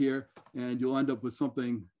run through here, and you'll end up with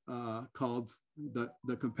something called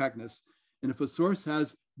the compactness. And if a source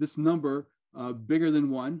has this number bigger than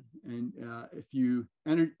 1, and if you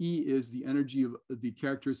enter E is the energy of the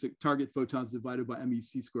characteristic target photons divided by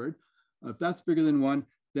MEC squared. If that's bigger than 1,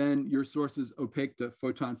 then your source is opaque to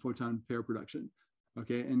photon-photon pair production.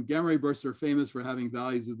 Okay, and gamma ray bursts are famous for having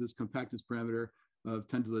values of this compactness parameter of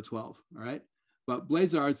 10 to the 12, all right? But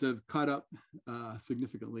blazars have caught up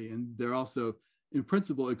significantly, and they're also, in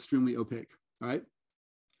principle, extremely opaque, all right?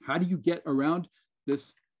 How do you get around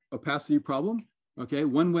this opacity problem? Okay,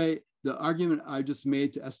 one way, the argument I just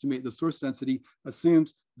made to estimate the source density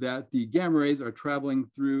assumes that the gamma rays are traveling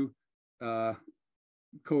through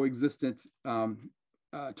coexistent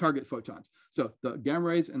target photons. So the gamma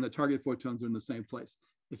rays and the target photons are in the same place.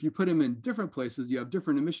 If you put them in different places, you have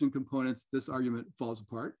different emission components, this argument falls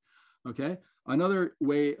apart, okay? Another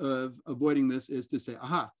way of avoiding this is to say,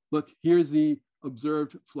 aha, look, here's the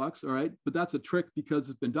observed flux, all right? But that's a trick because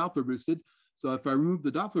it's been Doppler boosted. So if I remove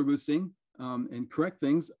the Doppler boosting and correct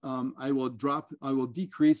things, I will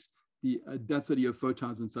decrease the density of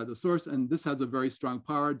photons inside the source. And this has a very strong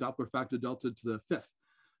power, Doppler factor delta to the 5th.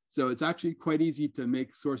 So it's actually quite easy to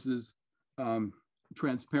make sources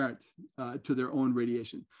transparent to their own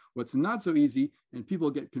radiation. What's not so easy, and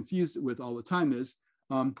people get confused with all the time, is,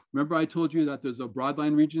 remember I told you that there's a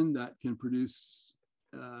broadline region that can produce,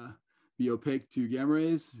 be opaque to gamma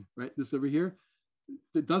rays, right? This over here.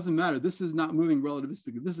 It doesn't matter. This is not moving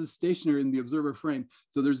relativistically. This is stationary in the observer frame.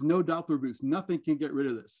 So there's no Doppler boost. Nothing can get rid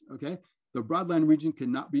of this, okay? The broadline region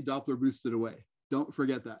cannot be Doppler boosted away. Don't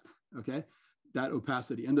forget that, okay? That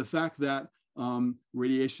opacity. And the fact that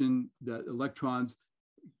radiation, that electrons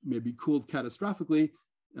may be cooled catastrophically,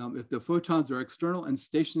 if the photons are external and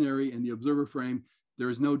stationary in the observer frame, there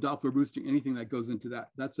is no Doppler boosting, anything that goes into that.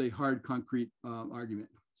 That's a hard, concrete argument.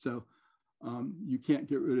 So you can't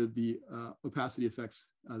get rid of the opacity effects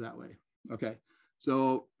that way. Okay,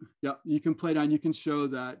 so yeah, you can play down, you can show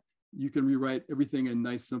that you can rewrite everything in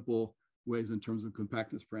nice, simple ways in terms of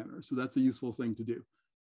compactness parameters. So that's a useful thing to do.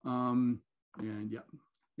 And yeah,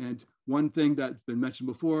 and one thing that's been mentioned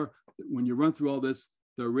before, when you run through all this,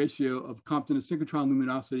 the ratio of Compton to synchrotron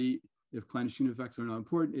luminosity, if Clandestine effects are not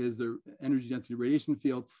important, is the energy density radiation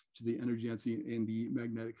field to the energy density in the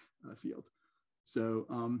magnetic field. So,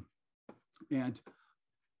 yeah,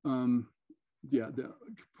 the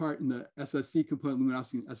part in the SSC component,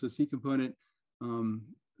 luminosity and SSC component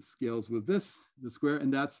scales with this, the square,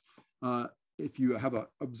 and that's if you have an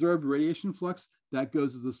observed radiation flux, that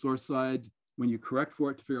goes to the source side when you correct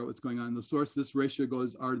for it to figure out what's going on in the source. This ratio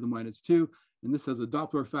goes R to the -2, and this has a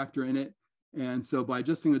Doppler factor in it. And so by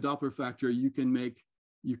adjusting the Doppler factor, you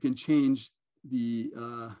can change the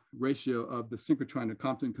ratio of the synchrotron to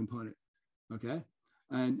Compton component, okay?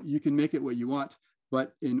 And you can make it what you want,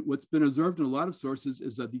 but in what's been observed in a lot of sources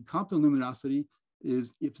is that the Compton luminosity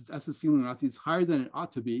is, if its SSC luminosity is higher than it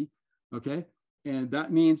ought to be, okay? And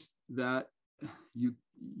that means that you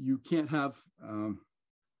can't have,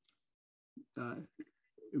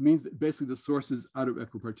 it means that basically the source is out of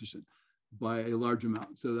equipartition by a large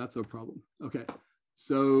amount. So that's a problem. Okay,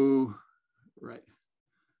 so, right.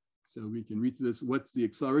 So we can read through this. What's the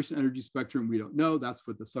acceleration energy spectrum? We don't know. That's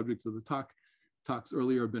what the subjects of the talks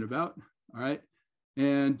earlier have been about. All right.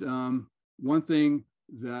 And one thing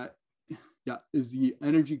that, yeah, is the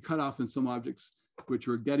energy cutoff in some objects, which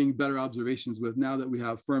we're getting better observations with now that we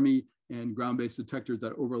have Fermi and ground-based detectors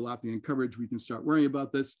that are overlapping in coverage. We can start worrying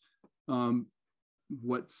about this.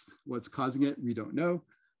 What's causing it? We don't know.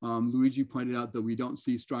 Luigi pointed out that we don't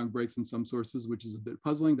see strong breaks in some sources, which is a bit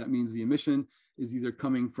puzzling. That means the emission is either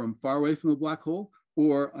coming from far away from the black hole,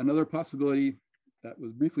 or another possibility that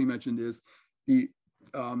was briefly mentioned is the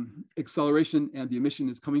acceleration and the emission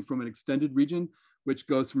is coming from an extended region, which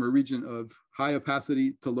goes from a region of high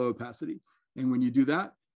opacity to low opacity. And when you do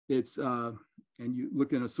that, it's, and you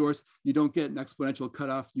look at a source, you don't get an exponential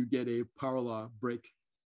cutoff, you get a power law break.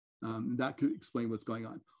 That could explain what's going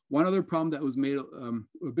on. One other problem that was made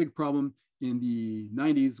a big problem in the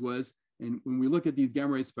 90s was, and when we look at these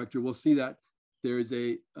gamma ray spectra, we'll see that there is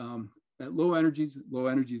a, at low energies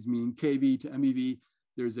mean KV to MeV,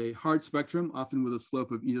 there's a hard spectrum, often with a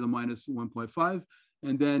slope of e to the minus 1.5.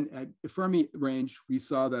 And then at Fermi range, we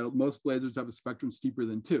saw that most blazars have a spectrum steeper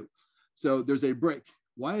than 2. So there's a break.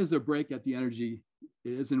 Why is there a break at the energy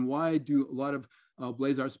is, and why do a lot of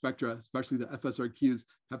blazar spectra, especially the FSRQs,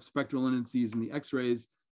 have spectral indices in the X-rays,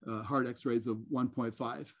 hard X-rays of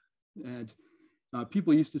 1.5? And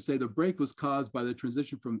people used to say the break was caused by the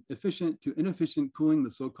transition from efficient to inefficient cooling,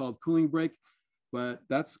 the so-called cooling break, but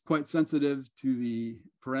that's quite sensitive to the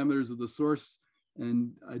parameters of the source,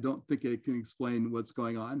 and I don't think it can explain what's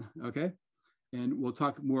going on, okay? And we'll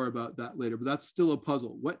talk more about that later, but that's still a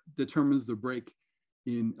puzzle. What determines the break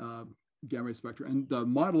in gamma ray spectra? And the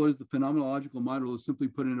modelers, the phenomenological modelers, simply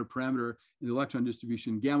put in a parameter in the electron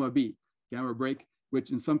distribution, gamma B, gamma break,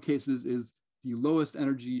 which in some cases is the lowest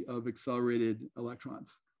energy of accelerated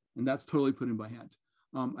electrons. And that's totally put in by hand.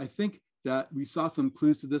 I think that we saw some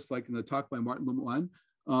clues to this, like in the talk by Martin Lemoine,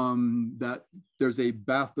 that there's a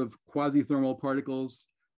bath of quasi-thermal particles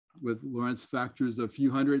with Lorentz factors of a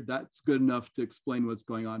few hundred. That's good enough to explain what's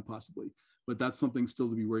going on possibly, but that's something still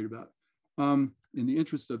to be worried about. In the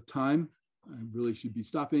interest of time, I really should be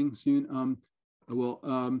stopping soon.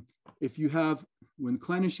 If you have, when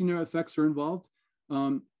Clandestine effects are involved,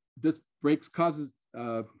 this breaks causes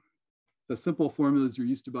the simple formulas you're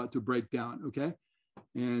used to break down, okay?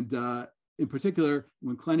 And in particular,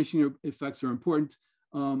 when clandestine effects are important,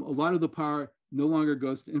 a lot of the power no longer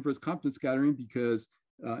goes to inverse Compton scattering because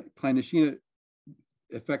clandestine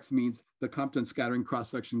effects means the Compton scattering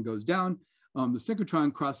cross-section goes down. The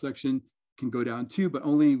synchrotron cross-section can go down too, but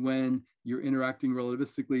only when you're interacting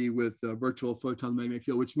relativistically with the virtual photon magnetic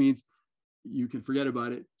field, which means you can forget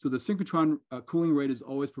about it. So the synchrotron cooling rate is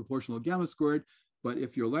always proportional to gamma squared, but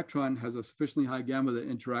if your electron has a sufficiently high gamma that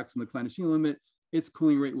interacts in the clandestine limit, its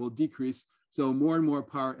cooling rate will decrease. So more and more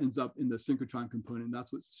power ends up in the synchrotron component.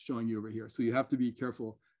 That's what's showing you over here. So you have to be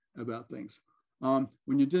careful about things. When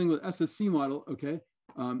you're dealing with SSC model, okay,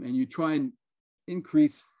 and you try and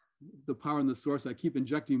increase the power in the source, I keep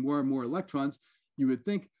injecting more and more electrons, you would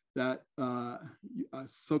think that a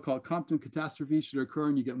so-called Compton catastrophe should occur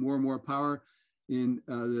and you get more and more power in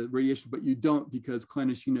the radiation, but you don't because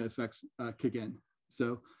clandestine effects kick in.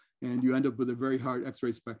 So, and you end up with a very hard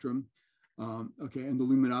X-ray spectrum. Okay, and the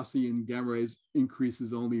luminosity in gamma rays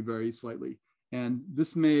increases only very slightly. And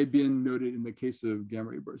this may have been noted in the case of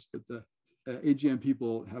gamma ray bursts, but the AGN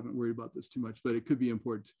people haven't worried about this too much, but it could be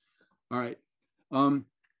important. All right.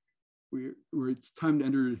 It's time to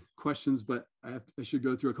enter questions, but I should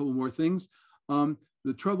go through a couple more things.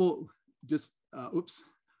 The trouble, just, oops,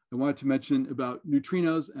 I wanted to mention about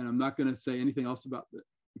neutrinos, and I'm not going to say anything else about it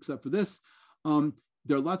except for this.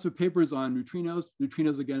 There are lots of papers on neutrinos.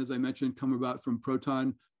 Neutrinos, again, as I mentioned, come about from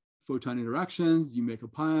proton-photon interactions. You make a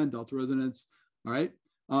pion, delta resonance. All right.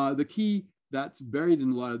 The key that's buried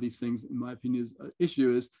in a lot of these things, in my opinion, is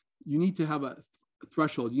issue is you need to have a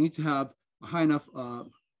threshold. You need to have a high enough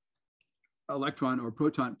electron or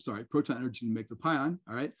proton energy to make the pion.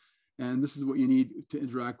 All right. And this is what you need to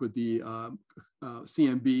interact with the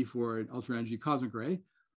CMB for an ultra energy cosmic ray.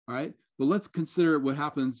 All right. But let's consider what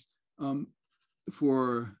happens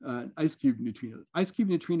for ice cube neutrinos. Ice cube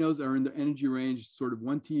neutrinos are in the energy range sort of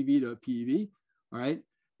 1 TeV to a PeV. All right.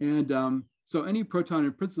 And so any proton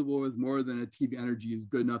in principle with more than a TeV energy is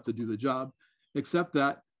good enough to do the job, except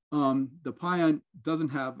that the pion doesn't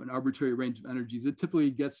have an arbitrary range of energies. It typically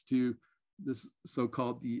gets to this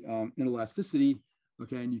so-called the inelasticity.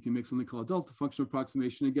 Okay, and you can make something called delta functional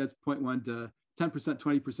approximation. It gets 0.1 to 10%,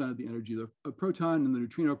 20% of the energy of a proton, and the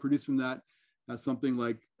neutrino produced from that has something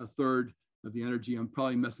like a third of the energy. I'm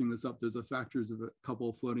probably messing this up. There's factors of a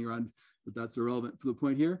couple floating around, but that's irrelevant for the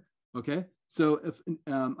point here. Okay, so if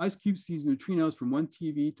ice cube sees neutrinos from 1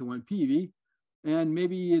 TeV to 1 PeV, and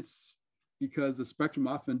maybe it's because the spectrum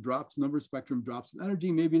often drops, number spectrum drops in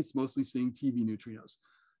energy, maybe it's mostly seeing TeV neutrinos.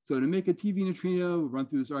 So to make a TeV neutrino, run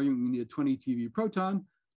through this argument, we need a 20 TeV proton,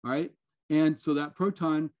 all right? And so that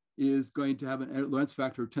proton is going to have an Lorentz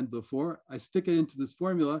factor of 10 to the 4. I stick it into this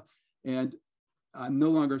formula, and I'm no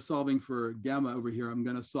longer solving for gamma over here. I'm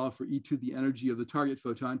going to solve for E2, the energy of the target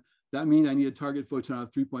photon. That means I need a target photon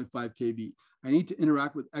of 3.5 keV. I need to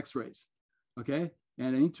interact with X-rays, okay?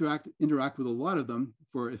 And I need to interact with a lot of them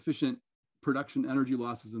for efficient production energy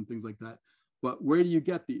losses and things like that. But where do you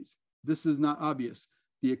get these? This is not obvious.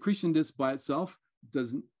 The accretion disk by itself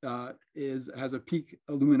has a peak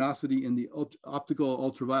luminosity in the optical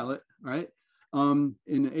ultraviolet, right? In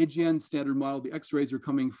the AGN standard model, the X-rays are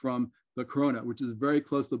coming from the corona, which is very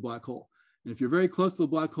close to the black hole. And if you're very close to the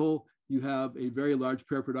black hole, you have a very large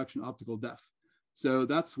pair production optical depth. So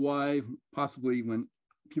that's why possibly when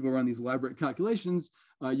people run these elaborate calculations,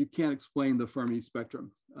 you can't explain the Fermi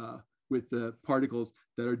spectrum with the particles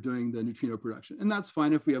that are doing the neutrino production. And that's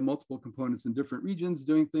fine if we have multiple components in different regions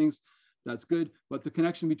doing things, that's good. But the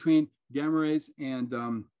connection between gamma rays and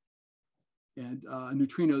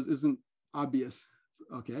neutrinos isn't obvious,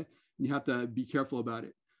 okay? You have to be careful about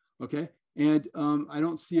it, okay? And I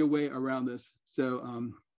don't see a way around this.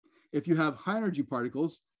 So if you have high energy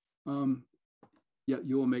particles, yeah,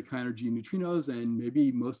 you will make high energy neutrinos, and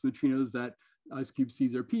maybe most neutrinos that ice cube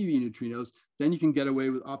sees are PeV neutrinos. Then you can get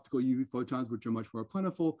away with optical UV photons, which are much more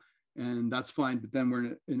plentiful, and that's fine. But then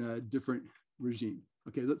we're in a different regime.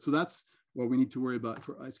 Okay, so that's what we need to worry about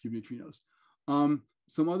for ice cube neutrinos.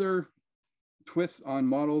 Some other twists on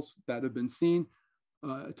models that have been seen,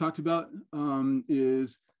 talked about,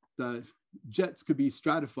 is that jets could be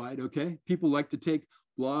stratified. Okay, people like to take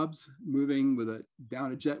blobs moving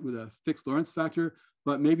down a jet with a fixed Lorentz factor,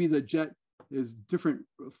 but maybe the jet is different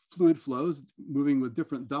fluid flows moving with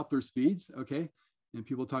different Doppler speeds, okay? And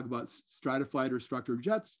people talk about stratified or structured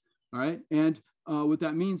jets, all right? And what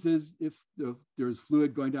that means is if there's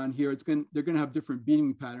fluid going down here, they're gonna have different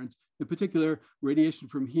beaming patterns. In particular, radiation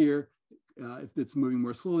from here, if it's moving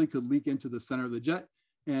more slowly, could leak into the center of the jet.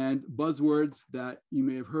 And buzzwords that you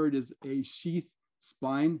may have heard is a sheath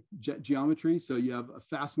spine jet geometry. So you have a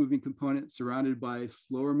fast moving component surrounded by a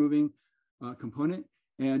slower moving component.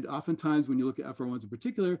 And oftentimes when you look at FR1s in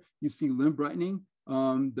particular, you see limb brightening.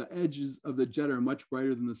 The edges of the jet are much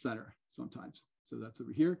brighter than the center sometimes. So that's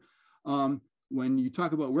over here. When you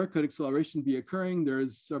talk about where could acceleration be occurring, there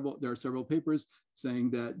are several papers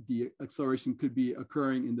saying that the acceleration could be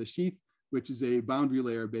occurring in the sheath, which is a boundary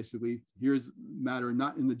layer basically. Here's matter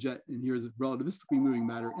not in the jet, and here's relativistically moving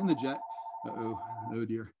matter in the jet. Uh-oh, oh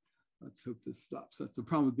dear. Let's hope this stops. That's the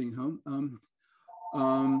problem with being home.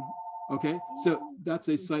 Okay, so that's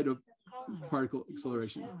a site of particle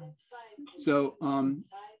acceleration. So,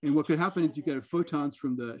 and what could happen is you get photons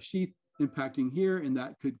from the sheath impacting here, and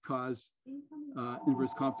that could cause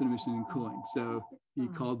inverse Compton emission and cooling. So he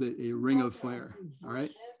called it a ring of fire, all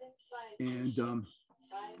right? And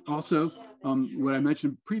also, what I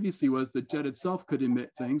mentioned previously was the jet itself could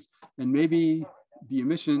emit things, and maybe the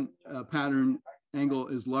emission pattern angle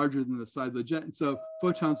is larger than the side of the jet. And so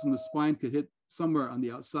photons from the spine could hit somewhere on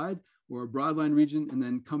the outside or a broadline region and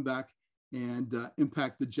then come back and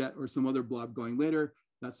impact the jet or some other blob going later.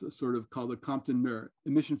 That's a sort of called the Compton mirror.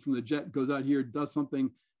 Emission from the jet goes out here, does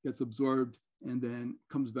something, gets absorbed, and then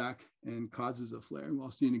comes back and causes a flare. And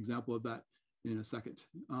we'll see an example of that in a second.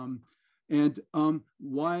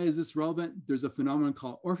 Why is this relevant? There's a phenomenon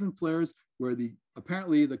called orphan flares where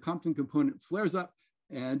apparently the Compton component flares up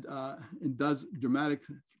and does dramatic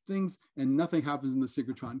things, and nothing happens in the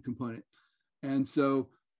synchrotron component. And so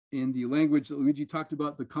in the language that Luigi talked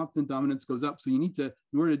about, the Compton dominance goes up. So you need to,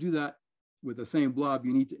 in order to do that with the same blob,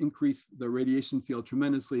 you need to increase the radiation field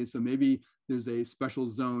tremendously. So maybe there's a special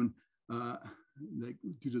zone like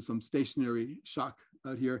due to some stationary shock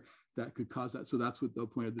out here that could cause that. So that's what the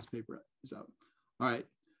point of this paper is out. All right.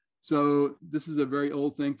 So this is a very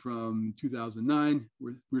old thing from 2009.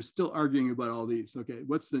 We're still arguing about all these. Okay,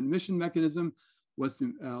 what's the emission mechanism? What's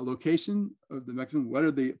the location of the mechanism? What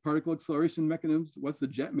are the particle acceleration mechanisms? What's the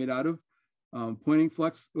jet made out of? Pointing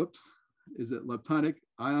flux, oops, is it leptonic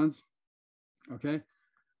ions? Okay,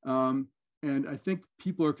 and I think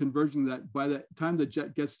people are converging that by the time the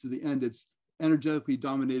jet gets to the end, it's energetically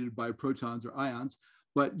dominated by protons or ions,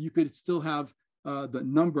 but you could still have the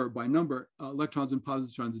number by number electrons and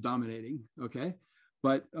positrons dominating, okay?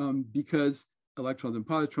 But because electrons and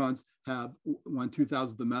positrons have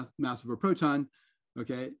 1/2000th the mass of a proton,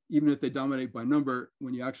 okay, even if they dominate by number,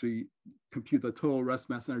 when you actually compute the total rest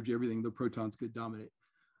mass energy, everything, the protons could dominate,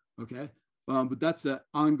 okay? But that's an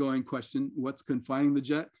ongoing question. What's confining the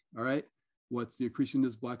jet, all right? What's the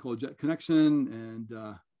accretionist black hole jet connection?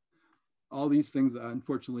 And all these things,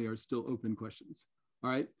 unfortunately, are still open questions, all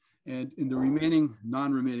right? And in the remaining,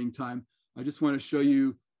 non-remaining time, I just want to show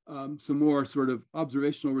you some more sort of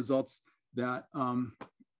observational results that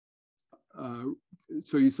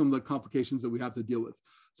show you some of the complications that we have to deal with.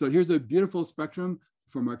 So here's a beautiful spectrum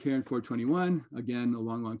from Markarian 421, again, a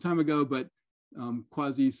long, long time ago, but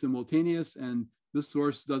quasi-simultaneous. And this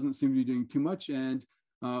source doesn't seem to be doing too much. And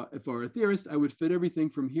if I were a theorist, I would fit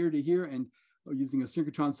everything from here to here and using a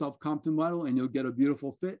synchrotron self-Compton model, and you'll get a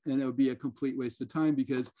beautiful fit, and it would be a complete waste of time,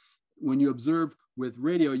 because when you observe with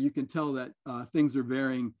radio, you can tell that things are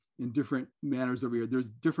varying in different manners over here. There's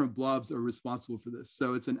different blobs that are responsible for this.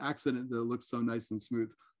 So it's an accident that it looks so nice and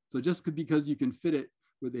smooth. So just because you can fit it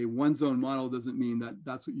with a one-zone model doesn't mean that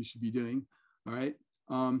that's what you should be doing, all right?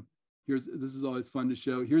 This is always fun to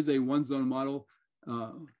show. Here's a one-zone model,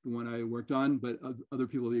 the one I worked on, but other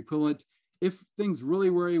people the equivalent. If things really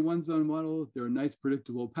were a one-zone model, there are nice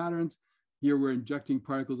predictable patterns. Here we're injecting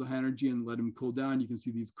particles of high energy and let them cool down. You can see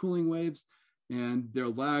these cooling waves, and there are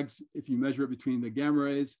lags if you measure it between the gamma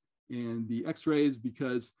rays and the X-rays,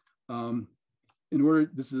 because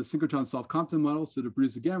this is a synchrotron self-Compton model. So to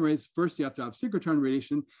produce the gamma rays, first you have to have synchrotron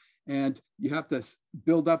radiation, and you have to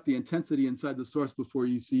build up the intensity inside the source before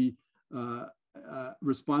you see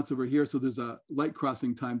response over here. So there's a light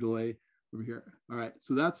crossing time delay over here. All right,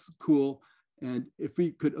 so that's cool. And if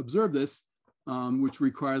we could observe this, which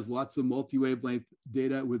requires lots of multi-wavelength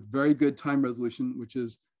data with very good time resolution, which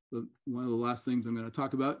is one of the last things I'm going to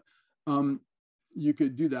talk about, you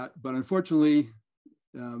could do that. But unfortunately,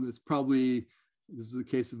 this is the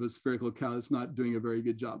case of a spherical cow that's not doing a very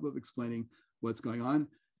good job of explaining what's going on.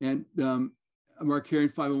 And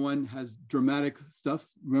Markarian 501 has dramatic stuff.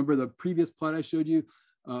 Remember the previous plot I showed you?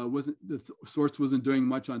 The source wasn't doing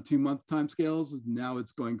much on 2-month timescales. Now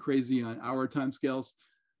it's going crazy on hour timescales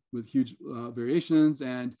with huge variations.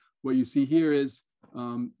 And what you see here is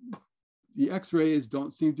the X-rays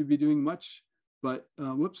don't seem to be doing much, but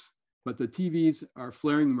but the TVs are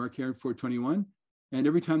flaring the Markarian 421. And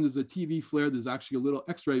every time there's a TV flare, there's actually a little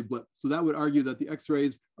X-ray blip. So that would argue that the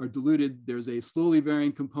X-rays are diluted. There's a slowly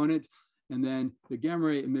varying component, and then the gamma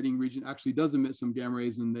ray emitting region actually does emit some gamma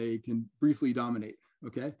rays, and they can briefly dominate,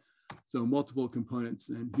 okay? So multiple components.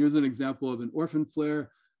 And here's an example of an orphan flare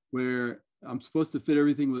where I'm supposed to fit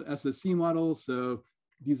everything with SSC model. So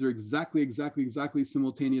these are exactly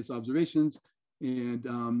simultaneous observations. And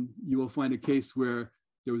you will find a case where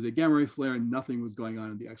there was a gamma ray flare and nothing was going on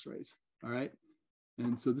in the X-rays, all right?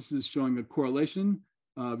 And so this is showing a correlation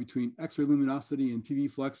between X-ray luminosity and TV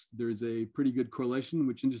flux. There's a pretty good correlation,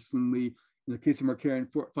 which interestingly, in the case of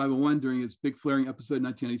Markarian 501, during its big flaring episode in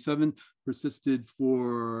 1997, persisted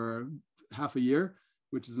for half a year,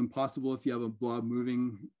 which is impossible if you have a blob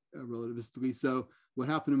moving relativistically. So what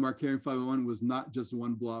happened in Markarian 501 was not just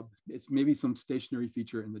one blob. It's maybe some stationary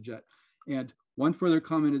feature in the jet. And one further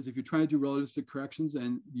comment is if you're trying to do relativistic corrections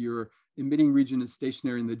and your emitting region is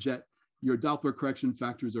stationary in the jet, your Doppler correction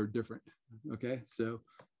factors are different, okay? So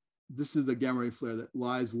this is the gamma ray flare that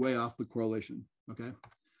lies way off the correlation, okay?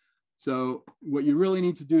 So what you really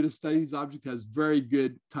need to do to study these objects has very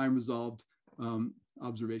good time-resolved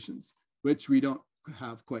observations. which we don't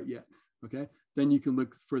have quite yet, okay? Then you can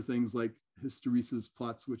look for things like hysteresis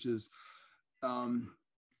plots, which is the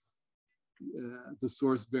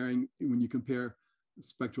source varying when you compare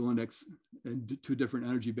spectral index and two different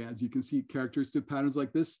energy bands. You can see characteristic patterns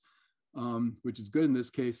like this, which is good in this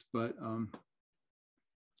case, but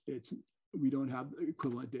we don't have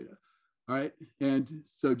equivalent data. All right, and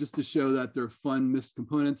so just to show that they're fun missed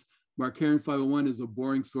components, Markarian 501 is a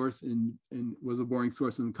boring source and was a boring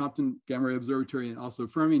source in the Compton Gamma Ray Observatory and also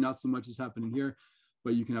Fermi. Not so much is happening here,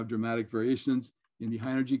 but you can have dramatic variations in the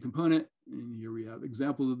high energy component. And here we have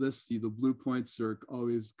examples of this. See, the blue points are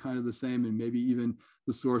always kind of the same, and maybe even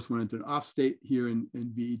the source went into an off state here in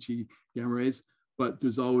VHE gamma rays, but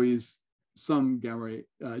there's always some gamma ray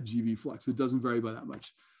GV flux. It doesn't vary by that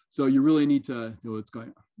much. So you really need to know what's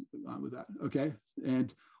going on with that, okay?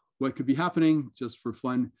 And what could be happening, just for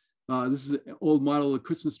fun, this is an old model of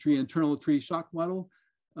Christmas tree, internal tree shock model,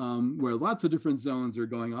 where lots of different zones are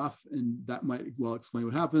going off, and that might well explain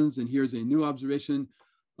what happens. And here's a new observation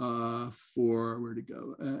for, where to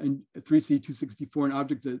go? And 3C264, an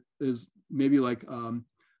object that is maybe like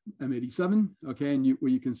M87, okay? And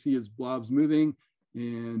what you can see is blobs moving,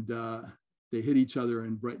 and they hit each other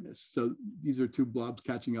in brightness. So these are two blobs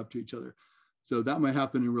catching up to each other. So that might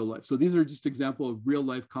happen in real life. So these are just examples of real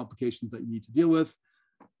life complications that you need to deal with.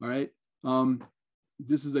 All right.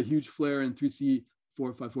 This is a huge flare in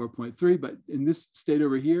 3C454.3, but in this state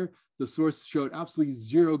over here, the source showed absolutely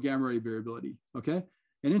zero gamma ray variability. Okay.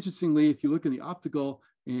 And interestingly, if you look in the optical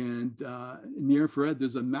and near infrared,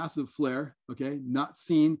 there's a massive flare, okay, not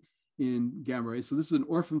seen in gamma rays. So this is an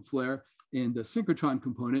orphan flare in the synchrotron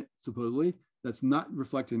component, supposedly, that's not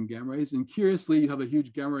reflected in gamma rays. And curiously, you have a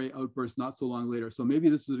huge gamma ray outburst not so long later. So maybe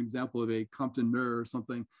this is an example of a Compton mirror or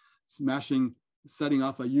something smashing, setting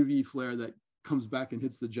off a UV flare that comes back and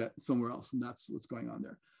hits the jet somewhere else. And that's what's going on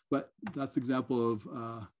there. But that's an example of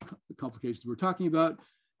the complications we're talking about.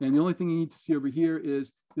 And the only thing you need to see over here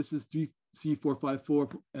is this is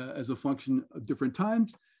 3C454 as a function of different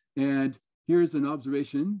times. And here's an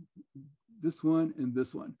observation, this one and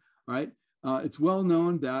this one, all right? It's well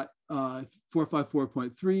known that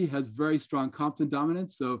 454.3 has very strong Compton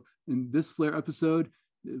dominance. So in this flare episode,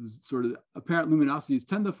 it was sort of apparent luminosity is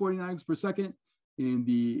 10 to 49 per second. In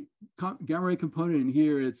the gamma ray component, and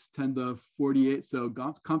here it's 10 to 48. So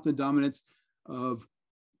Compton dominance of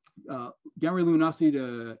gamma ray luminosity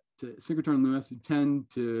to synchrotron luminosity 10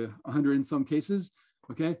 to 100 in some cases.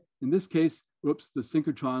 Okay, in this case, whoops, the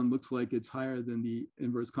synchrotron looks like it's higher than the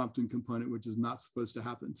inverse Compton component, which is not supposed to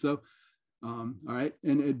happen. So, all right,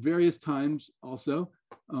 and at various times also,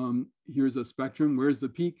 here's a spectrum. Where's the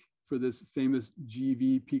peak for this famous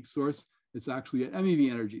GV peak source? It's actually at MEV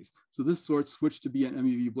energies. So this source switched to be an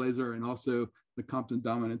MEV blazar, and also the Compton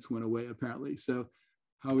dominance went away apparently. So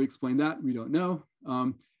how we explain that, we don't know.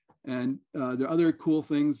 And there are other cool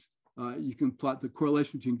things. You can plot the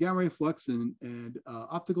correlation between gamma ray flux and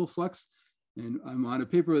optical flux. And I'm on a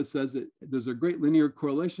paper that says that there's a great linear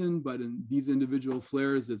correlation, but in these individual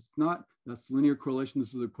flares, it's not. That's linear correlation.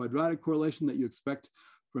 This is a quadratic correlation that you expect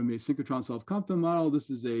from a synchrotron self-Compton model. This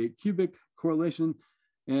is a cubic correlation,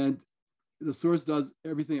 and the source does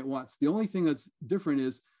everything it wants. The only thing that's different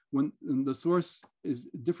is when the source is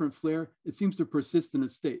a different flare, it seems to persist in a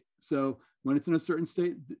state. So when it's in a certain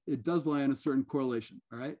state, it does lie on a certain correlation,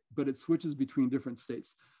 all right? But it switches between different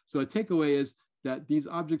states. So a takeaway is that these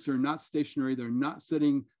objects are not stationary. They're not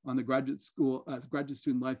sitting on the graduate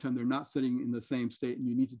student lifetime. They're not sitting in the same state. And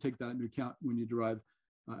you need to take that into account when you derive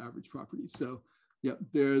average properties. So yeah,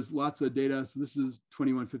 there's lots of data. So this is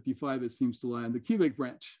 2155. It seems to lie on the cubic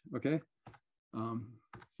branch, okay?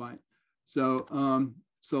 Fine. So,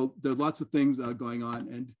 so there are lots of things going on.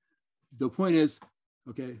 And the point is,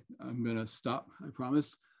 okay, I'm gonna stop, I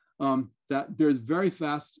promise, that there's very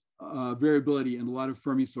fast variability in a lot of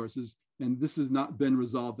Fermi sources. And this has not been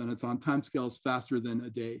resolved, and it's on timescales faster than a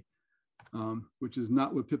day, which is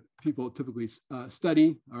not what people typically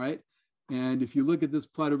study, all right? And if you look at this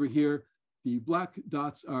plot over here, the black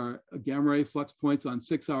dots are gamma ray flux points on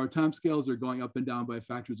 6-hour timescales. They're going up and down by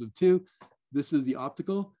factors of 2. This is the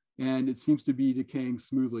optical, and it seems to be decaying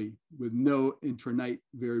smoothly with no intranight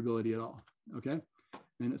variability at all, okay?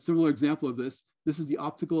 And a similar example of this is the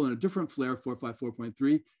optical in a different flare,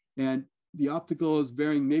 454.3, and the optical is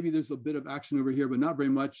varying. Maybe there's a bit of action over here, but not very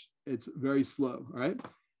much. It's very slow, all right?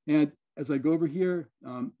 And as I go over here,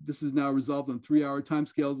 this is now resolved on 3-hour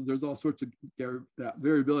timescales. There's all sorts of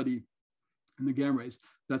variability in the gamma rays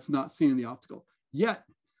that's not seen in the optical. Yet,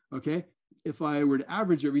 okay, if I were to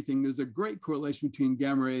average everything, there's a great correlation between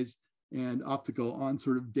gamma rays and optical on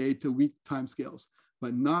sort of day to week timescales,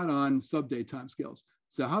 but not on sub-day timescales.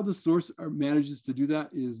 So how the source manages to do that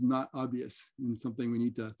is not obvious and something we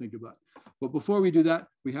need to think about. But before we do that,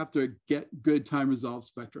 we have to get good time resolved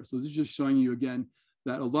spectra. So this is just showing you again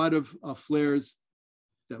that a lot of flares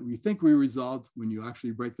that we think we resolved, when you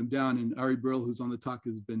actually break them down, and Ari Brill, who's on the talk,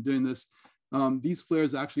 has been doing this, these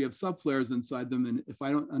flares actually have subflares inside them. And if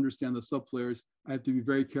I don't understand the subflares, I have to be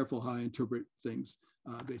very careful how I interpret things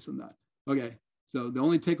based on that. Okay, so the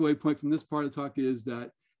only takeaway point from this part of the talk is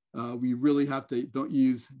that we really have to don't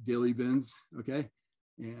use daily bins, okay?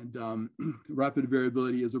 And rapid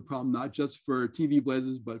variability is a problem, not just for TV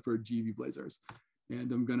blazers, but for GV blazers.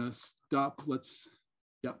 And I'm gonna stop,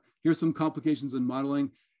 here's some complications in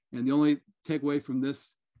modeling. And the only takeaway from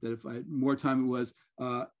this, that if I had more time, it was,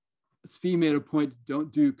 Svi made a point,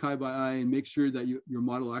 don't do chi by eye and make sure that your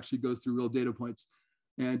model actually goes through real data points.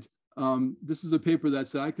 And this is a paper that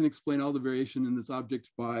said I can explain all the variation in this object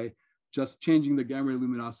by just changing the gamma ray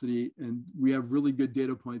luminosity. And we have really good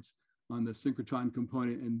data points on the synchrotron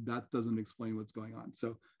component, and that doesn't explain what's going on.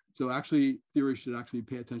 So actually, theory should actually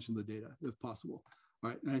pay attention to the data if possible. All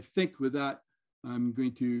right, and I think with that, I'm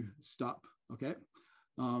going to stop, okay?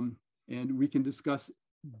 And we can discuss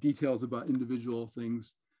details about individual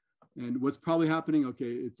things. And what's probably happening,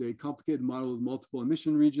 okay, it's a complicated model with multiple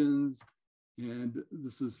emission regions, and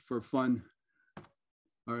this is for fun.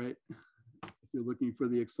 All right, if you're looking for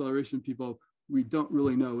the acceleration, people, we don't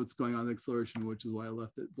really know what's going on in the acceleration, which is why I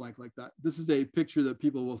left it blank like that. This is a picture that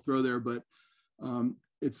people will throw there, but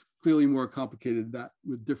it's clearly more complicated than that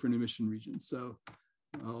with different emission regions. So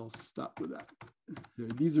I'll stop with that.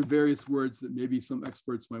 These are various words that maybe some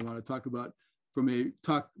experts might want to talk about from a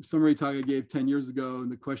summary talk I gave 10 years ago, and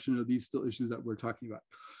the question of these still issues that we're talking about.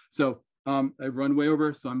 So I've run way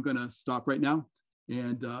over, so I'm gonna stop right now.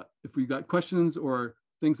 And if we've got questions or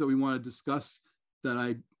things that we want to discuss that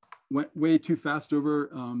I went way too fast over,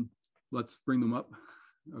 let's bring them up.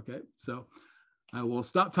 Okay, so I will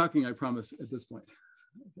stop talking, I promise, at this point.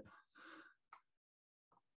 Okay.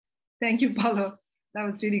 Thank you, Paolo. That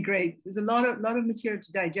was really great. There's a lot of material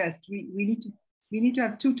to digest. We need to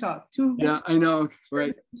have two. Yeah, I know.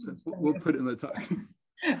 Right. We'll put it in the talk.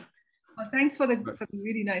 Well, thanks for the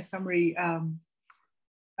really nice summary.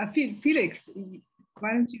 Felix,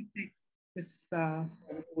 why don't you take this?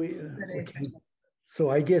 Okay. So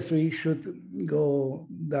I guess we should go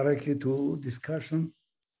directly to discussion.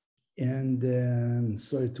 And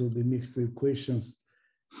sorry to be mixed with questions.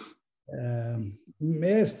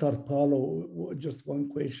 May I start, Paolo? Just one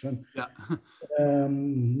question. Yeah.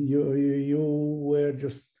 You were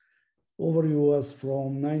just overview us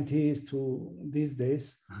from 90s to these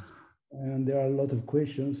days, and there are a lot of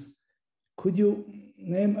questions. Could you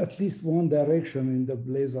name at least one direction in the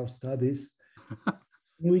Blazar studies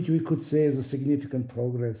in which we could say is a significant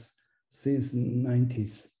progress since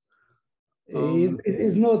 90s?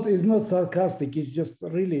 It's not sarcastic. It's just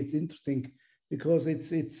really, it's interesting because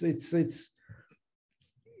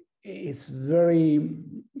it's very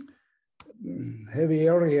heavy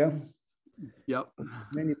area. Yep.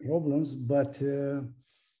 Many problems, but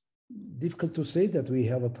difficult to say that we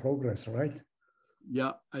have a progress, right?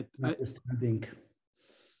 Yeah, I think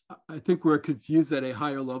we're confused at a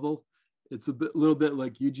higher level. It's a little bit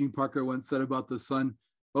like Eugene Parker once said about the sun.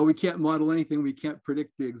 Well, we can't model anything. We can't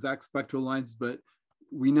predict the exact spectral lines, but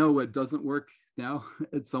we know what doesn't work now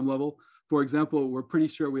at some level. For example, we're pretty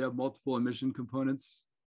sure we have multiple emission components,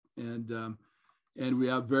 and we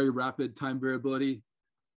have very rapid time variability.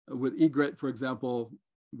 With egret, for example,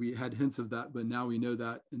 we had hints of that, but now we know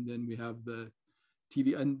that. And then we have the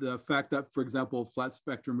TV, and the fact that, for example, flat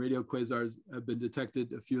spectrum radio quasars have been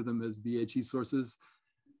detected, a few of them as VHE sources,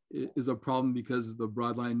 is a problem because of the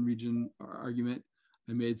broadline region argument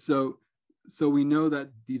I made. So we know that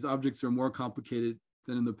these objects are more complicated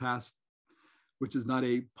than in the past, which is not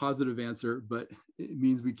a positive answer, but it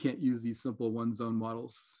means we can't use these simple one zone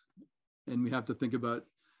models. And we have to think about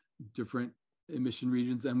different emission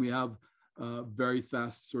regions, and we have very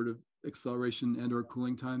fast sort of acceleration and or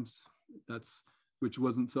cooling times, which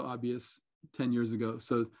wasn't so obvious 10 years ago.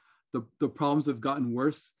 So the problems have gotten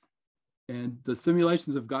worse, and the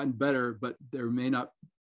simulations have gotten better, but there may not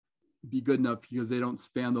be good enough because they don't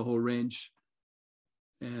span the whole range.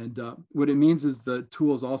 And what it means is the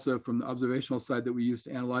tools also from the observational side that we use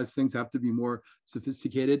to analyze things have to be more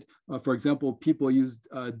sophisticated. For example, people use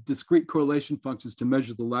discrete correlation functions to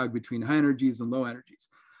measure the lag between high energies and low energies.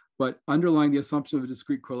 But underlying the assumption of a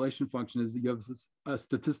discrete correlation function is that you have a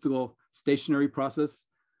statistical stationary process.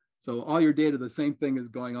 So all your data, the same thing is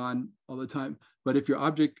going on all the time. But if your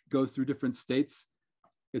object goes through different states,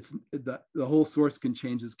 the whole source can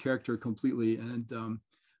change its character completely. And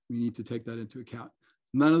we need to take that into account.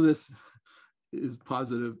 None of this is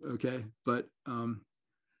positive, okay? But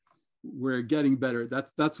we're getting better.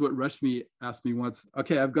 That's what Rashmi asked me once.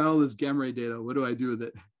 Okay, I've got all this gamma ray data. What do I do with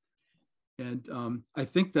it? And I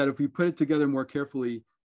think that if we put it together more carefully,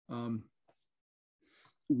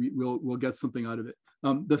 we'll get something out of it.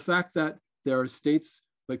 The fact that there are states,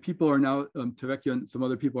 like people are now, Tevecchio and some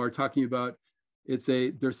other people are talking about,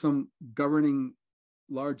 there's some governing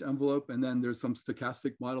large envelope, and then there's some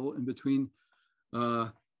stochastic model in between.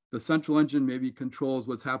 The central engine maybe controls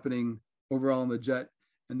what's happening overall in the jet,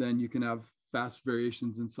 and then you can have fast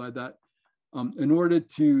variations inside that. In order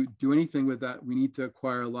to do anything with that, we need to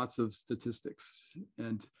acquire lots of statistics.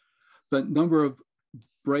 And the number of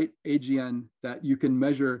bright AGN that you can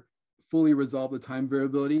measure fully resolve the time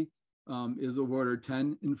variability is of order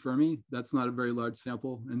 10 in Fermi. That's not a very large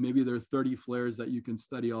sample. And maybe there are 30 flares that you can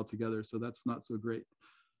study all together. So that's not so great.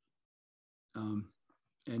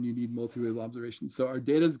 And you need multi-wave observations. So our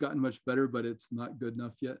data has gotten much better, but it's not good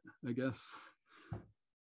enough yet, I guess.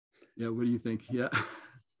 Yeah, what do you think? Yeah.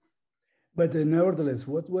 But nevertheless,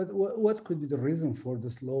 what could be the reason for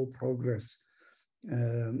the slow progress?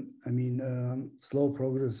 Slow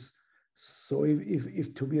progress. So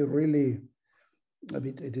if to be really a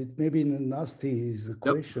bit, maybe nasty is the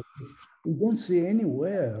question. Yep. We don't see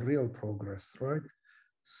anywhere real progress, right?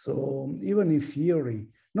 So even in theory,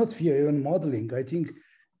 not theory, even modeling, I think,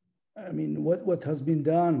 what has been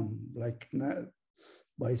done, like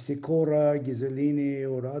by Sikora, Ghisellini,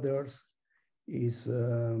 or others, is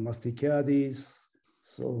Mastikiadis,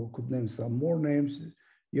 so could name some more names,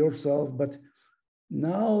 yourself, but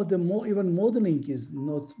now even modeling is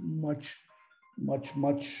not much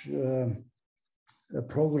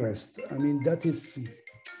progressed. That is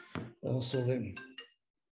also them.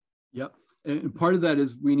 Yep, and part of that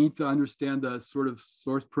is we need to understand the sort of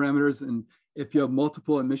source parameters, and if you have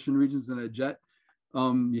multiple emission regions in a jet,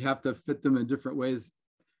 you have to fit them in different ways,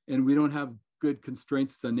 and we don't have good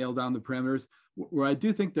constraints to nail down the parameters. Where I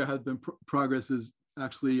do think there has been progress is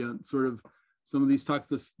actually sort of some of these talks,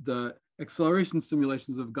 the acceleration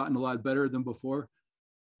simulations have gotten a lot better than before.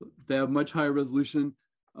 They have much higher resolution.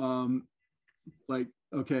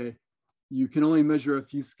 Okay, you can only measure a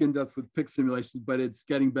few skin depths with PIC simulations, but it's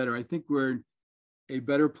getting better. I think we're in a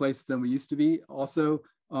better place than we used to be. Also,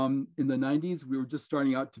 in the 90s, we were just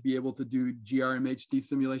starting out to be able to do GRMHD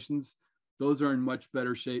simulations. Those are in much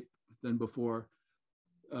better shape than before.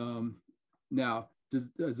 Now, does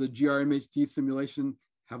a GRMHD simulation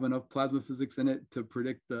have enough plasma physics in it to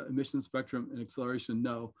predict the emission spectrum and acceleration?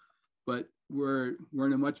 No, but we're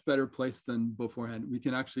in a much better place than beforehand. We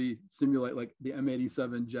can actually simulate like the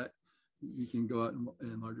M87 jet. We can go out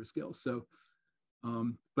in larger scales. So,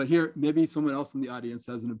 but here, maybe someone else in the audience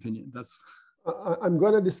has an opinion. That's. I'm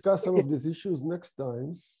going to discuss some of these issues next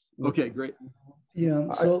time. Okay, great.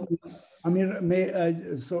 Yeah, so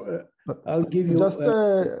I'll give you. Just,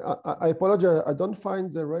 I apologize. I don't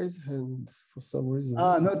find the raise hand for some reason.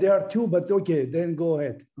 No, there are two, but okay, then go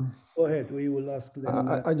ahead. Go ahead. We will ask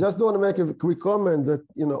them. I just want to make a quick comment that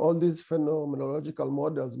all these phenomenological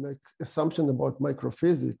models make assumptions about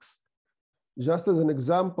microphysics. Just as an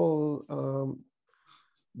example,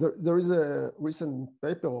 there is a recent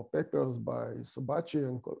paper or papers by Sobachi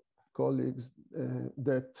and colleagues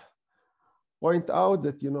that point out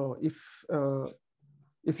that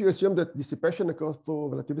if you assume that dissipation occurs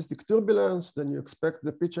through relativistic turbulence, then you expect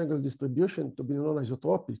the pitch angle distribution to be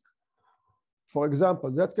non-isotropic. For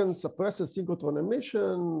example, that can suppress a synchrotron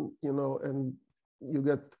emission, and you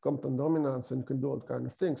get Compton dominance, and you can do all kinds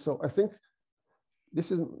of things. So I think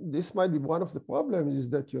this might be one of the problems, is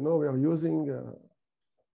that we are using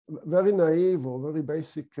very naive or very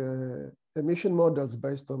basic emission models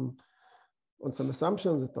based on some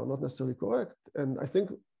assumptions that are not necessarily correct. And I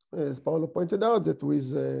think, as Paolo pointed out, that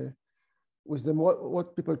with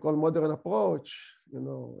what people call modern approach,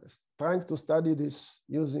 trying to study this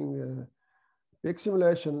using PIC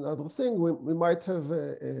simulation and other things, we might have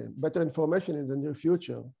better information in the near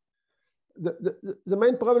future. The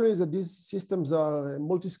main problem is that these systems are a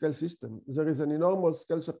multi-scale system. There is an enormous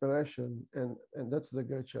scale separation, and that's the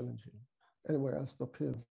great challenge here. Anyway, I'll stop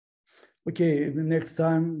here. Okay, next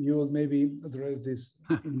time you will maybe address this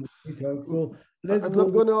in detail. So let's I'm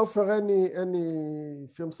not going to offer any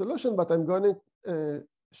firm solution, but I'm going to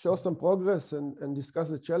show some progress and discuss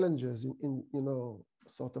the challenges in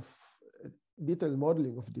sort of detailed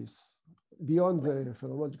modeling of this beyond the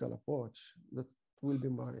phenomenological approach. That will be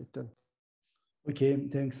my attempt. Okay,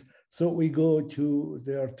 thanks. So we go to,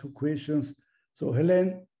 there are two questions. So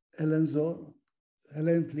Helen,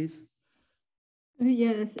 please.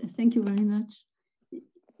 Yes, thank you very much.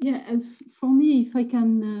 Yeah, for me, if I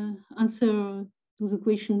can answer to the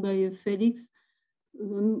question by Felix,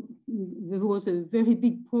 there was a very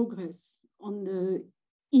big progress on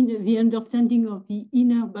the understanding of the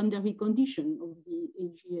inner boundary condition of the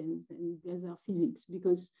AGNs and blazar physics,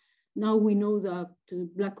 because now we know that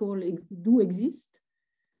black holes do exist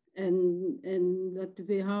and that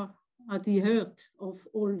they are at the heart of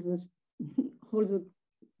all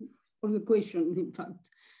the questions, in fact.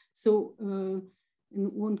 So and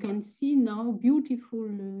one can see now beautiful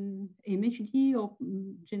MHD or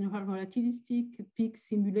general relativistic peak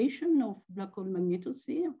simulation of black hole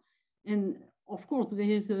magnetosphere. And of course, there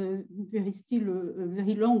is still a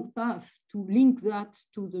very long path to link that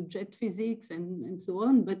to the jet physics and so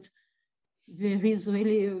on, but there is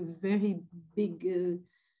really a very big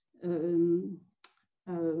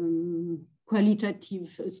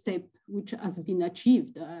qualitative step which has been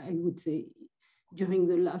achieved, I would say, during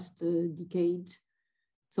the last decade.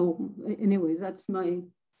 So anyway, that's my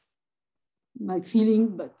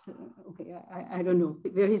feeling, but okay, I don't know.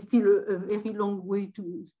 There is still a very long way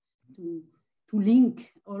to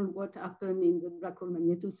link all what happened in the black hole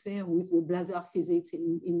magnetosphere with the blazar physics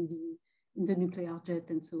in the nuclear jet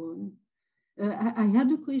and so on. I had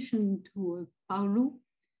a question to Paolo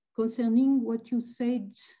concerning what you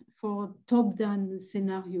said for top-down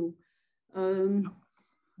scenario.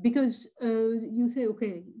 Because you say,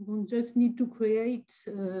 okay, we just need to create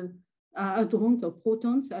hadrons or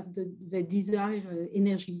protons as the desired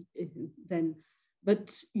energy then.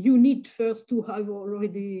 But you need first to have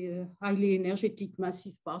already highly energetic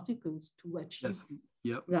massive particles to achieve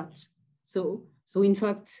that. So in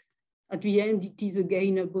fact, at the end, it is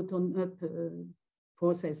again a bottom-up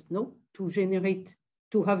process, no?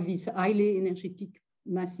 To have these highly energetic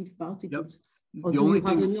massive particles. Yep. Or do you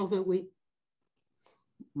have another way?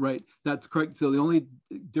 Right, that's correct. So the only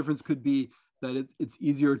difference could be that it's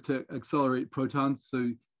easier to accelerate protons.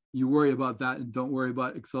 So you worry about that and don't worry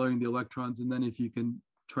about accelerating the electrons. And then if you can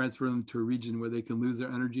transfer them to a region where they can lose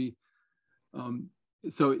their energy.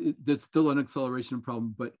 So there's still an acceleration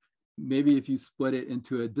problem, but maybe if you split it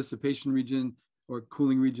into a dissipation region or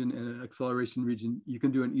cooling region and an acceleration region, you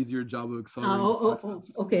can do an easier job of accelerating.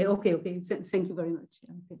 Okay. Thank you very much.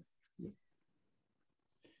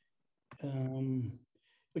 Okay.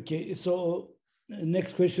 Okay, so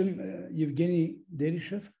next question, Evgeny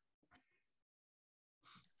Derishev.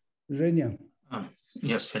 Zhenya.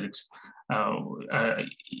 Yes, Felix.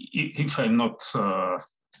 If I'm not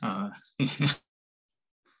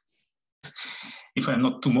if I'm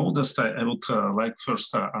not too modest, I would like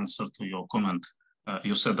first answer to your comment.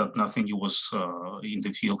 You said that nothing was in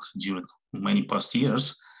the field during many past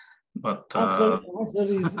years, but answer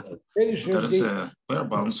is there is a bare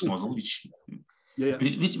bounds model which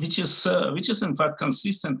is in fact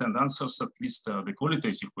consistent and answers at least the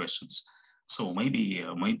qualitative questions. So maybe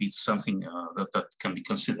it's something that can be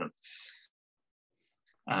considered.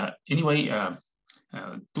 Anyway,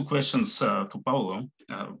 two questions to Paolo.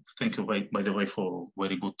 Thank you, by the way, for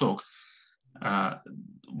very good talk.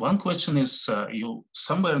 One question is, you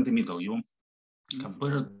somewhere in the middle, you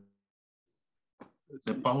compared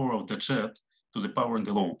the power of the jet to the power in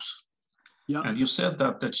the lobes. Yeah. And you said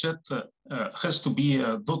that the jet has to be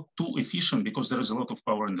not too efficient because there is a lot of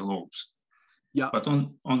power in the lobes. Yeah. But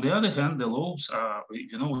on the other hand, the lobes are,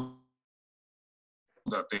 you know,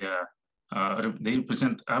 that they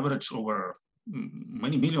represent average over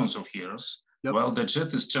many millions of years, while the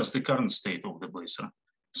jet is just the current state of the blazar.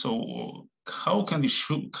 So how can we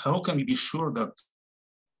be sure that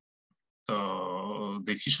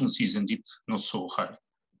the efficiency is indeed not so high?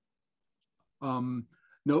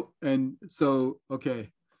 Nope. And so,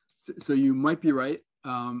 okay. So you might be right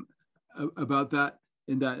about that,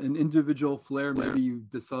 in that an individual flare, maybe you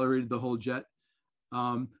decelerated the whole jet.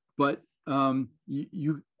 But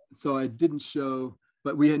so I didn't show,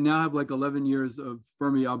 but we now have like 11 years of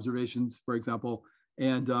Fermi observations, for example,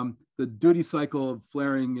 and the duty cycle of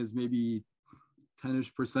flaring is maybe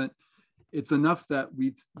 10-ish%. It's enough that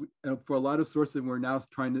for a lot of sources, we're now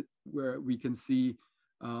trying to, where we can see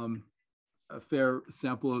a fair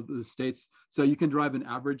sample of the states. So you can drive an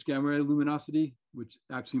average gamma ray luminosity, which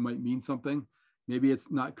actually might mean something. Maybe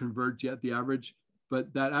it's not converged yet, the average,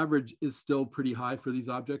 but that average is still pretty high for these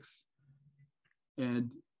objects. And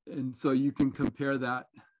so you can compare that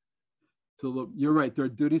to look, you're right, there are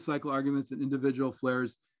duty cycle arguments and individual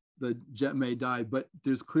flares, the jet may die, but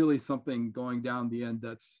there's clearly something going down the end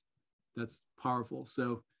that's powerful.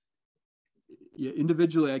 So yeah,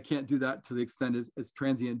 individually, I can't do that to the extent as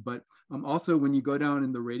transient, but also when you go down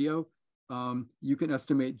in the radio, you can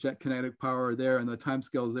estimate jet kinetic power there, and the time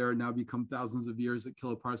scales there now become thousands of years at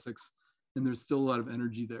kiloparsecs, and there's still a lot of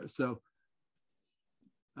energy there. So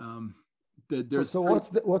there's so what's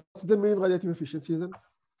the mean radiative efficiency then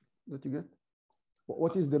that you get?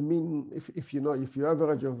 What is the mean if you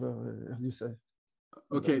average over, as you say?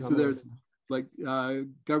 Okay, so there's like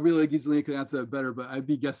Gabriela Ghisolini could answer that better, but I'd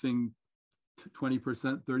be guessing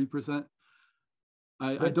 20%, 30%.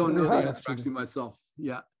 I don't know the answer actually myself.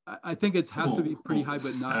 Yeah, I think it has to be pretty high,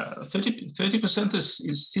 but not 30%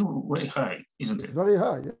 is still very high, isn't it? It's very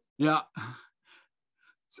high. Yeah.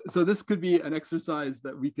 So this could be an exercise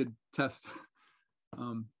that we could test.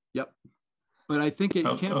 Yep. But I think it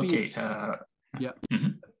can't be. Yeah.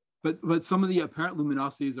 Mm-hmm. But some of the apparent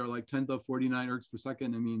luminosities are like 10 to the 49 ergs per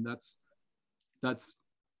second. I mean, that's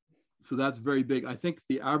very big. I think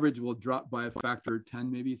the average will drop by a factor of 10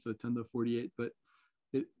 maybe, so 10 to 48, but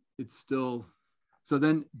it's still. So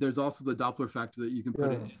then there's also the Doppler factor that you can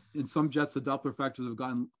put in some jets. The Doppler factors have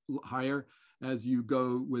gotten higher as you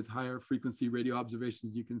go with higher frequency radio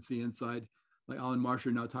observations. You can see inside, like Alan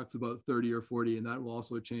Marsher now talks about 30 or 40, and that will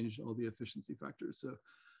also change all the efficiency factors. So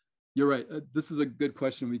you're right. This is a good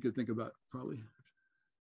question we could think about probably.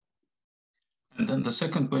 And then the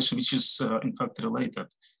second question, which is in fact related,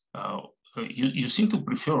 you seem to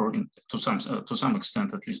prefer, to some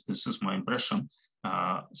extent, at least this is my impression,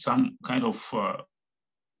 some kind of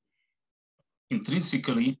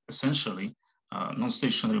intrinsically, essentially,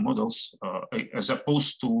 non-stationary models as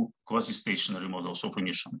opposed to quasi-stationary models of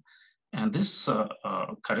emission. And this,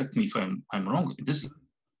 correct me if I'm wrong, this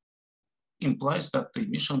implies that the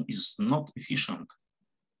emission is not efficient.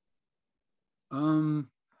 I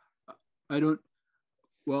don't,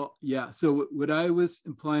 well, yeah. So what I was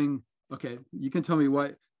implying, okay, you can tell me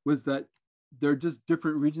why, was that they're just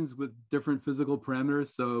different regions with different physical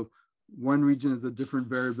parameters. So one region is a different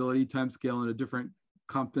variability timescale and a different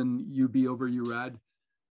Compton UB over URAD.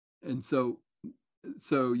 And so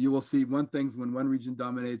you will see one things when one region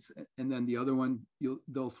dominates and then the other one,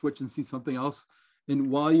 they'll switch and see something else. And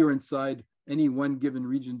while you're inside any one given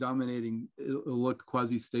region dominating, it'll look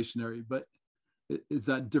quasi-stationary. But is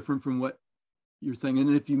that different from what you're saying?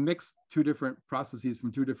 And if you mix two different processes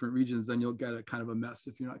from two different regions, then you'll get a kind of a mess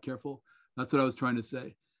if you're not careful. That's what I was trying to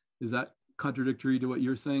say. Is that contradictory to what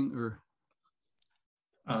you're saying, or?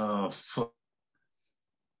 I'm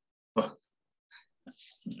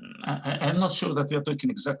not sure that we are talking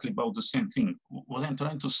exactly about the same thing. What I'm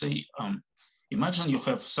trying to say, imagine you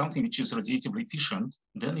have something which is radiatively efficient.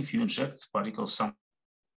 Then if you inject particles somehow,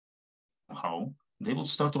 they will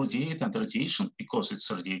start to radiate, and the radiation, because it's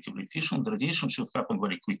radiatively efficient, the radiation should happen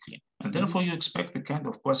very quickly. And therefore you expect a kind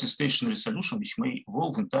of quasi-stationary solution which may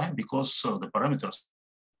evolve in time because the parameters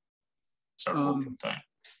are evolving in time.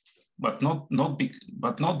 But not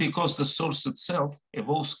because the source itself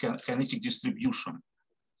evolves kinetic distribution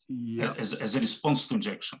as a response to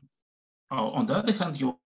injection. On the other hand,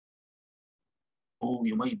 you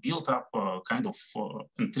may build up a kind of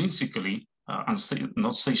intrinsically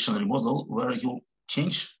not stationary model where you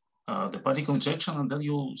change the particle injection, and then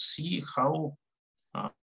you see how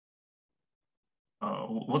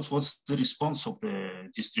what's the response of the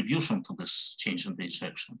distribution to this change in the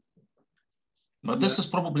injection. But this is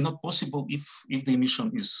probably not possible if the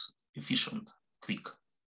emission is efficient, quick.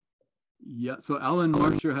 Yeah, so Alan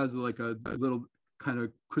Marsher has like a little kind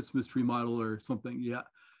of Christmas tree model or something. Yeah,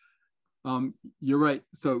 you're right.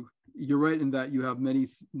 So you're right in that you have many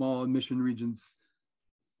small emission regions,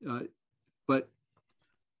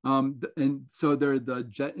 and so there are the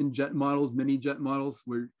jet models, mini jet models,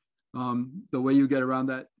 where the way you get around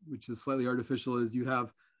that, which is slightly artificial, is you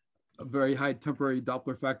have a very high temporary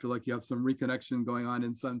Doppler factor, like you have some reconnection going on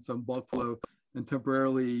in some bulk flow, and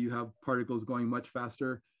temporarily you have particles going much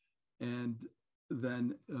faster, and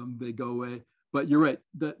then they go away. But you're right,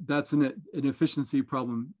 that's an efficiency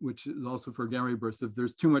problem, which is also for gamma ray bursts. If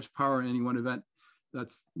there's too much power in any one event,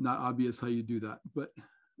 that's not obvious how you do that. But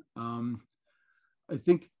I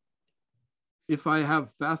think if I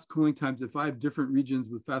have fast cooling times, if I have different regions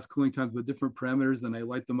with fast cooling times with different parameters and I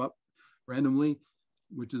light them up randomly,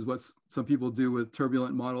 which is what some people do with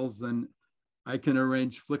turbulent models, then I can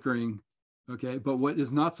arrange flickering, okay? But what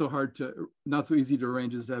is not so easy to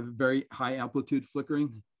arrange is to have very high amplitude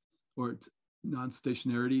flickering or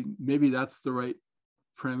non-stationarity. Maybe that's the right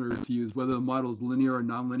parameter to use, whether the model is linear or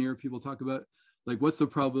non-linear. People talk about, like, what's the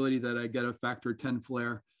probability that I get a factor 10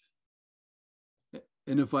 flare?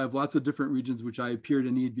 And if I have lots of different regions, which I appear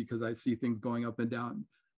to need because I see things going up and down,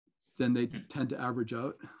 then they tend to average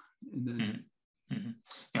out. And then,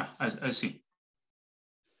 yeah, I see.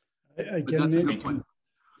 I can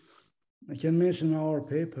mention our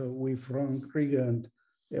paper with Frank Krieger and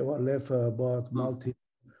Eva Leffer about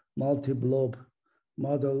multi-blob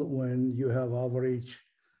model when you have average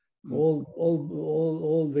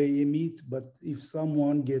all they emit, but if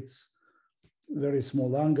someone gets very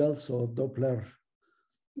small angles, so Doppler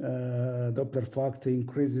factor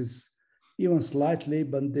increases even slightly,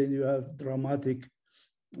 but then you have dramatic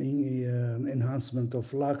enhancement of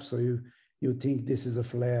flux. So you think this is a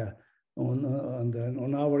flare. And then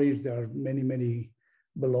on average, there are many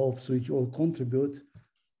blobs which all contribute.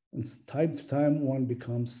 And time to time, one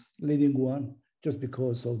becomes leading one just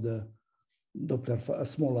because of the Doppler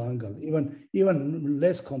small angle. Even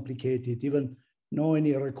less complicated, even no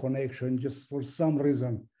any reconnection, just for some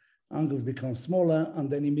reason, angles become smaller and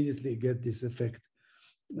then immediately get this effect.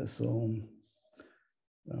 So,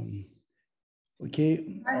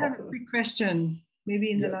 okay. I have a quick question,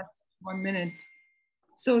 maybe in the last 1 minute.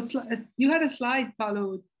 So it's like, you had a slide,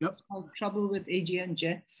 Paolo, it's called trouble with AGN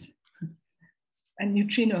jets and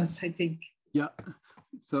neutrinos, I think. Yeah.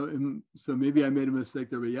 So maybe I made a mistake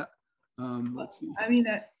there, but yeah. Let's see. I mean,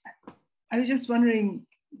 I was just wondering,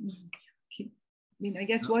 I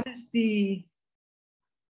guess what is the,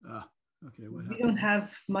 okay, we don't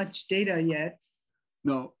have much data yet.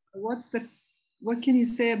 No. What can you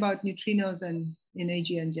say about neutrinos and in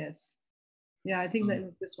AGN jets? Yeah, I think that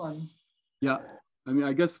was this one. Yeah, I mean,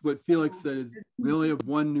 I guess what Felix said is we only have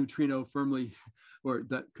one neutrino firmly, or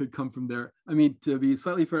that could come from there. I mean, to be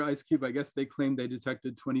slightly fair to IceCube, I guess they claimed they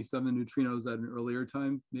detected 27 neutrinos at an earlier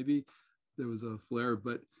time. Maybe there was a flare,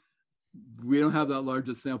 but we don't have that large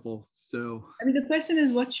a sample. So I mean, the question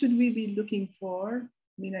is, what should we be looking for?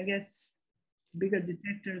 I mean, I guess bigger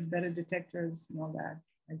detectors, better detectors, and all that,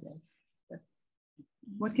 I guess. But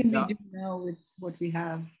what can we do now with what we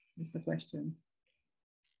have is the question.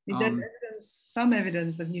 I mean, there's some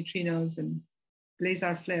evidence of neutrinos and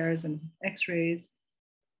blazar flares and X-rays.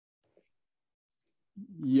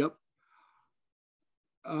 Yep.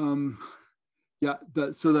 Yeah,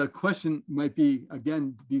 so the question might be,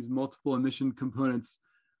 again, these multiple emission components.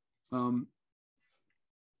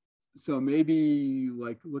 So maybe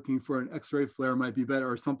like looking for an X-ray flare might be better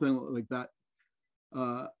or something like that.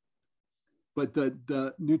 But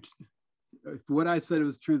what I said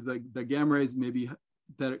was true, is the gamma rays maybe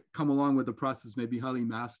that come along with the process may be highly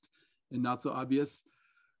masked and not so obvious.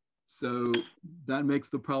 So that makes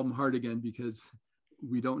the problem hard again, because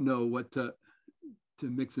we don't know what to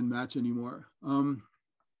mix and match anymore.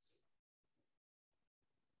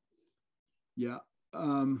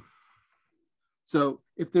 So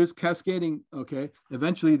if there's cascading, okay,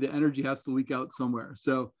 eventually the energy has to leak out somewhere.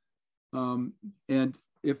 So, and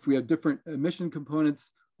if we have different emission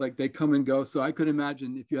components, like they come and go. So I could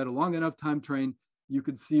imagine if you had a long enough time train, you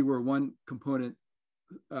could see where one component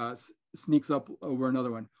sneaks up over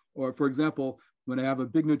another one. Or for example, when I have a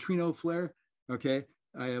big neutrino flare, okay,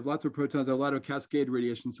 I have lots of protons, a lot of cascade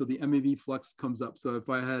radiation. So the MEV flux comes up. So if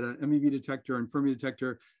I had an MEV detector and Fermi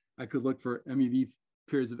detector, I could look for MEV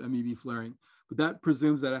periods of MEV flaring. But that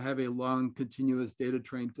presumes that I have a long continuous data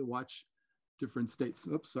train to watch different states.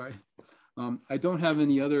 Oops, sorry. I don't have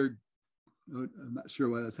any other, I'm not sure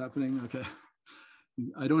why that's happening. Okay.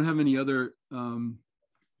 I don't have any other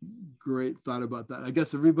great thought about that. I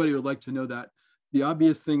guess everybody would like to know that. The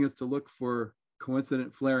obvious thing is to look for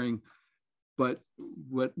coincident flaring, but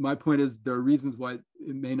what my point is, there are reasons why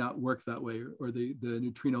it may not work that way, or the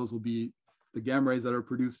neutrinos will be, the gamma rays that are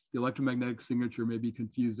produced, the electromagnetic signature may be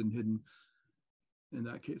confused and hidden in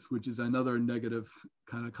that case, which is another negative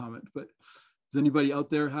kind of comment. But does anybody out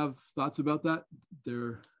there have thoughts about that? There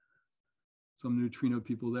are some neutrino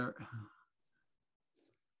people there.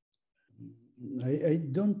 I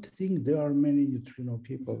don't think there are many neutrino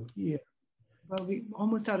people here. Well, we're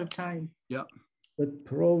almost out of time. Yeah. But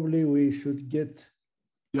probably we should get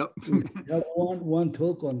have one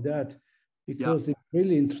talk on that, because it's a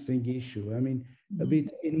really interesting issue. I mean, a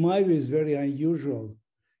bit, in my view, is very unusual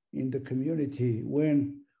in the community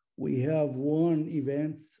when we have one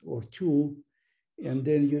event or two, and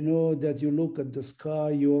then you know that you look at the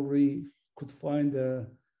sky, you already could find a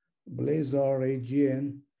blazar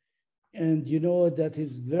AGN, and you know that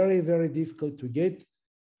it's very, very difficult to get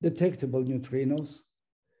detectable neutrinos.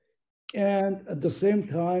 And at the same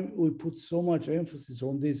time, we put so much emphasis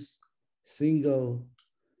on this single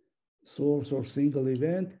source or single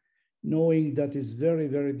event, knowing that it's very,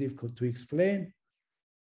 very difficult to explain.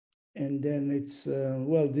 And then it's,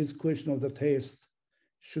 well, this question of the test,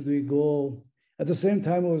 should we go? At the same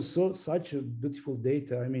time, it was such a beautiful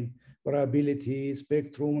data. I mean, variability,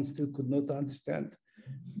 spectrum, still could not understand.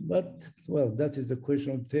 But, well, that is the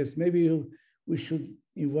question of the test. Maybe we should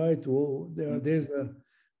invite, there's a,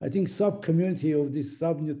 I think, sub-community of this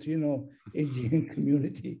sub-neutrino AGN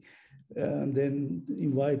community, and then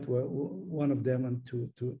invite one of them and to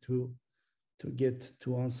get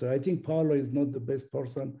to answer. I think Paolo is not the best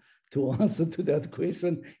person to answer to that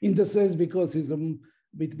question in the sense because he's a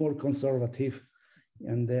bit more conservative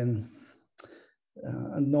and then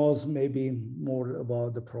knows maybe more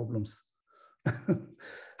about the problems.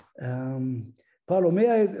 Paolo, may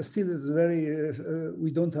I still, is very,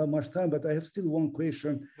 we don't have much time, but I have still one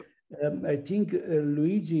question. I think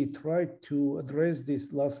Luigi tried to address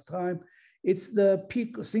this last time. It's the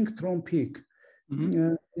peak, synchrotron peak.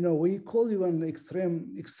 You know, we call even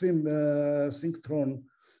extreme synchrotron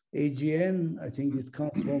AGN. I think it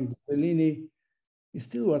comes from Bellini.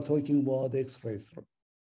 Still, we're talking about X-rays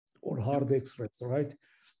or hard X-rays, right?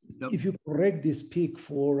 If you correct this peak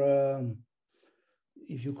for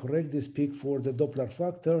the Doppler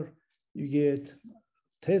factor, you get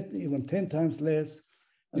even 10 times less.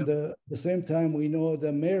 And at the same time, we know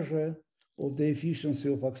the measure of the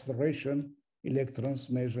efficiency of acceleration, electrons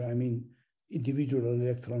measure, I mean, individual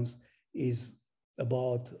electrons, is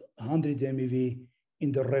about 100 MeV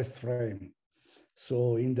in the rest frame.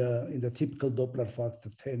 So in the typical Doppler factor,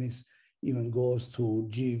 10 even goes to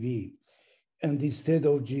GeV. And instead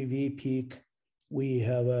of GeV peak, we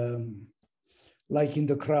have, like in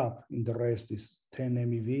the crab, in the rest is 10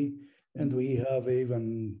 MeV, and we have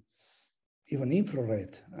even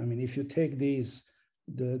infrared. I mean, if you take these,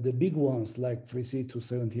 the big ones like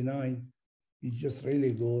 3C279, it just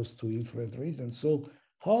really goes to infrared region. So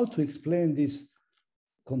how to explain this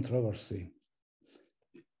controversy?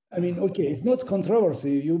 I mean, okay, it's not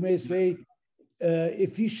controversy. You may say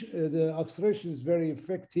the acceleration is very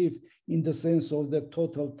effective in the sense of the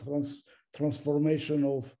total transformation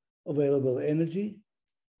of available energy,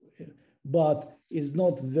 but is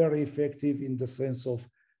not very effective in the sense of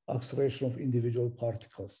acceleration of individual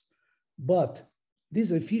particles. But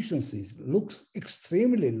these efficiencies looks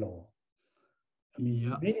extremely low. I mean,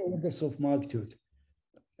 many orders of magnitude.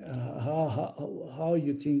 How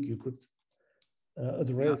you think you could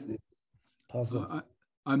address this puzzle?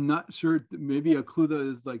 I'm not sure. Maybe a clue that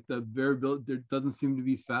is like the variability. There doesn't seem to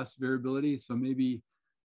be fast variability, so maybe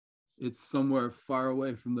it's somewhere far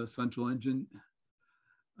away from the central engine,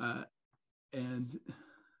 and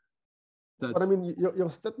that's. But I mean, your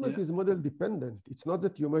statement is model dependent. It's not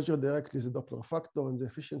that you measure directly the Doppler factor and the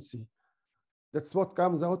efficiency. That's what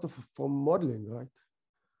comes out from modeling, right?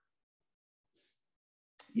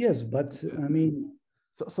 Yes, but I mean.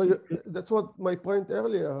 So that's what my point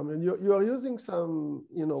earlier. I mean, you are using some,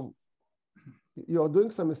 you know, you are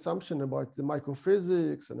doing some assumption about the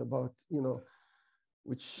microphysics and about, you know,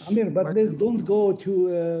 which. I mean, but let's don't go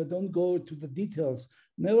to the details.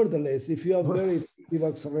 Nevertheless, if you have very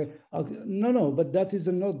no, but that is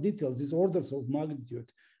not details. It's orders of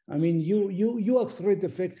magnitude. I mean, you accelerate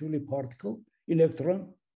effectively particle,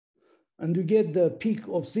 electron, and you get the peak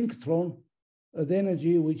of synchrotron, the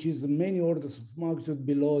energy, which is many orders of magnitude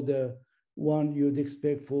below the one you'd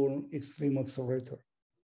expect for extreme accelerator.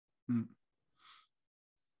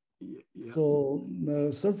 So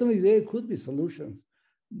certainly there could be solutions,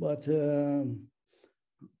 but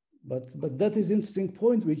that is interesting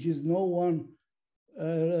point, which is no one,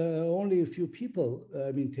 only a few people,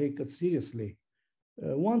 I mean, take it seriously.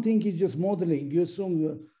 One thing is just modeling. You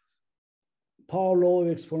assume Paolo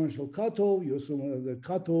exponential cutoff, you assume the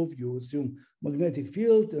cutoff, you assume magnetic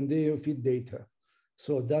field, and there you feed data.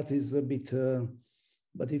 So that is a bit,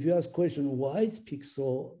 but if you ask question, why is peak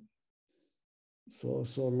so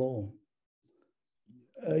low?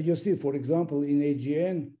 You see, for example, in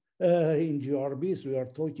AGN, in GRBs, we are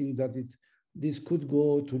talking that this could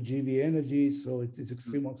go to GV energy, so it is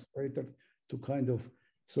extreme accelerator to kind of,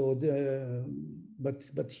 so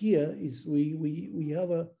but here is we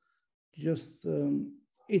have a just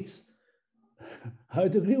it's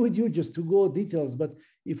I'd agree with you just to go details, but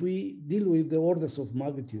if we deal with the orders of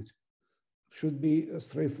magnitude, should be a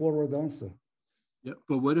straightforward answer. Yeah,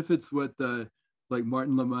 but what if it's what like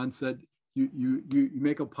Martin Lemon said, you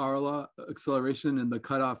make a power law acceleration and the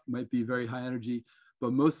cutoff might be very high energy,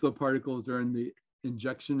 but most of the particles are in the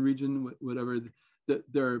injection region, whatever,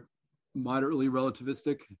 they're moderately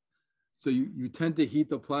relativistic. So you tend to heat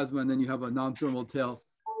the plasma and then you have a non-thermal tail.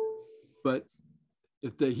 But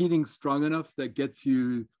if the heating's strong enough, that gets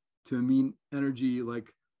you to a mean energy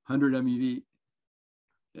like 100 MeV,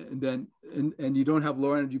 and then and you don't have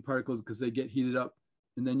low energy particles because they get heated up,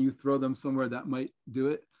 and then you throw them somewhere that might do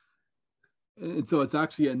it. And so it's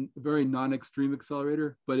actually a very non-extreme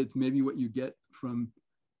accelerator, but it's maybe what you get from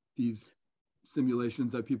these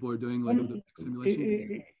simulations that people are doing, like the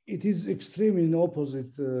simulations. It is extremely in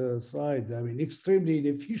opposite side. I mean, extremely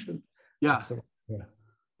inefficient. Yeah.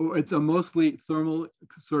 Or it's a mostly thermal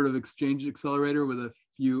sort of exchange accelerator with a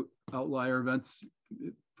few outlier events,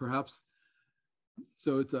 perhaps.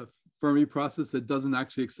 So it's a Fermi process that doesn't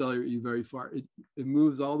actually accelerate you very far. It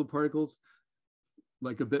moves all the particles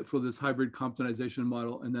like a bit for this hybrid Comptonization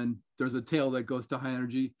model. And then there's a tail that goes to high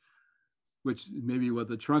energy, which may be what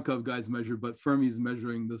the Cherenkov guys measure, but Fermi's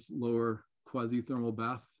measuring this lower quasi-thermal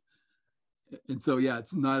bath. And so, yeah,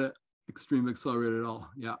 it's not an extreme accelerator at all.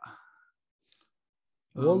 Yeah.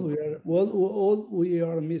 All we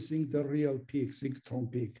are missing the real peak,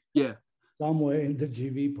 synchrotron peak. Yeah. Somewhere in the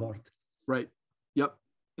GV part. Right. Yep.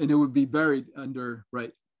 And it would be buried under,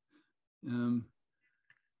 right.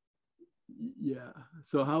 Yeah.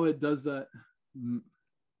 So how it does that?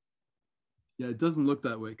 Yeah, it doesn't look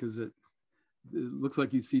that way because it looks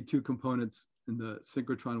like you see two components in the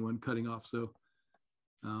synchrotron one cutting off. So,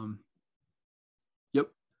 yep.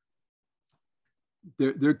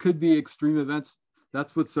 There could be extreme events.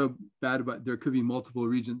 That's what's so bad about it. There could be multiple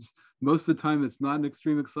regions. Most of the time, it's not an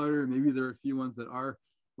extreme accelerator. Maybe there are a few ones that are,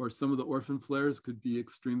 or some of the orphan flares could be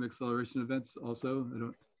extreme acceleration events also. I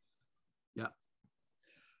don't, yeah.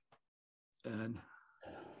 And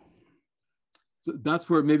so that's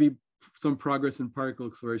where maybe some progress in particle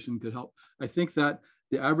acceleration could help. I think that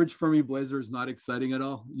the average Fermi blazar is not exciting at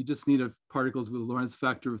all. You just need particles with a Lorentz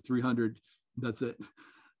factor of 300. That's it.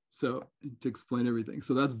 So to explain everything.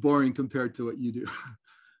 So that's boring compared to what you do.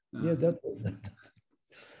 Yeah, that was that.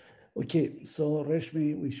 Okay, so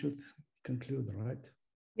Reshmi, we should conclude, right?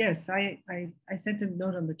 Yes, I sent a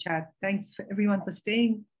note on the chat. Thanks for everyone for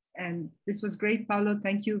staying. And this was great, Paolo.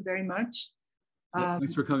 Thank you very much. Yeah,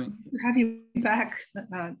 thanks for coming. Have you back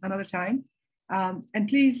another time. And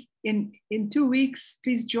please, in 2 weeks,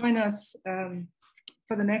 please join us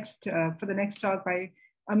for the next talk by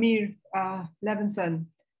Amir Levinson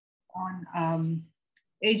on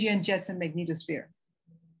AGN jets and magnetosphere.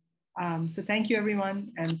 So thank you,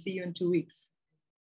 everyone, and see you in 2 weeks.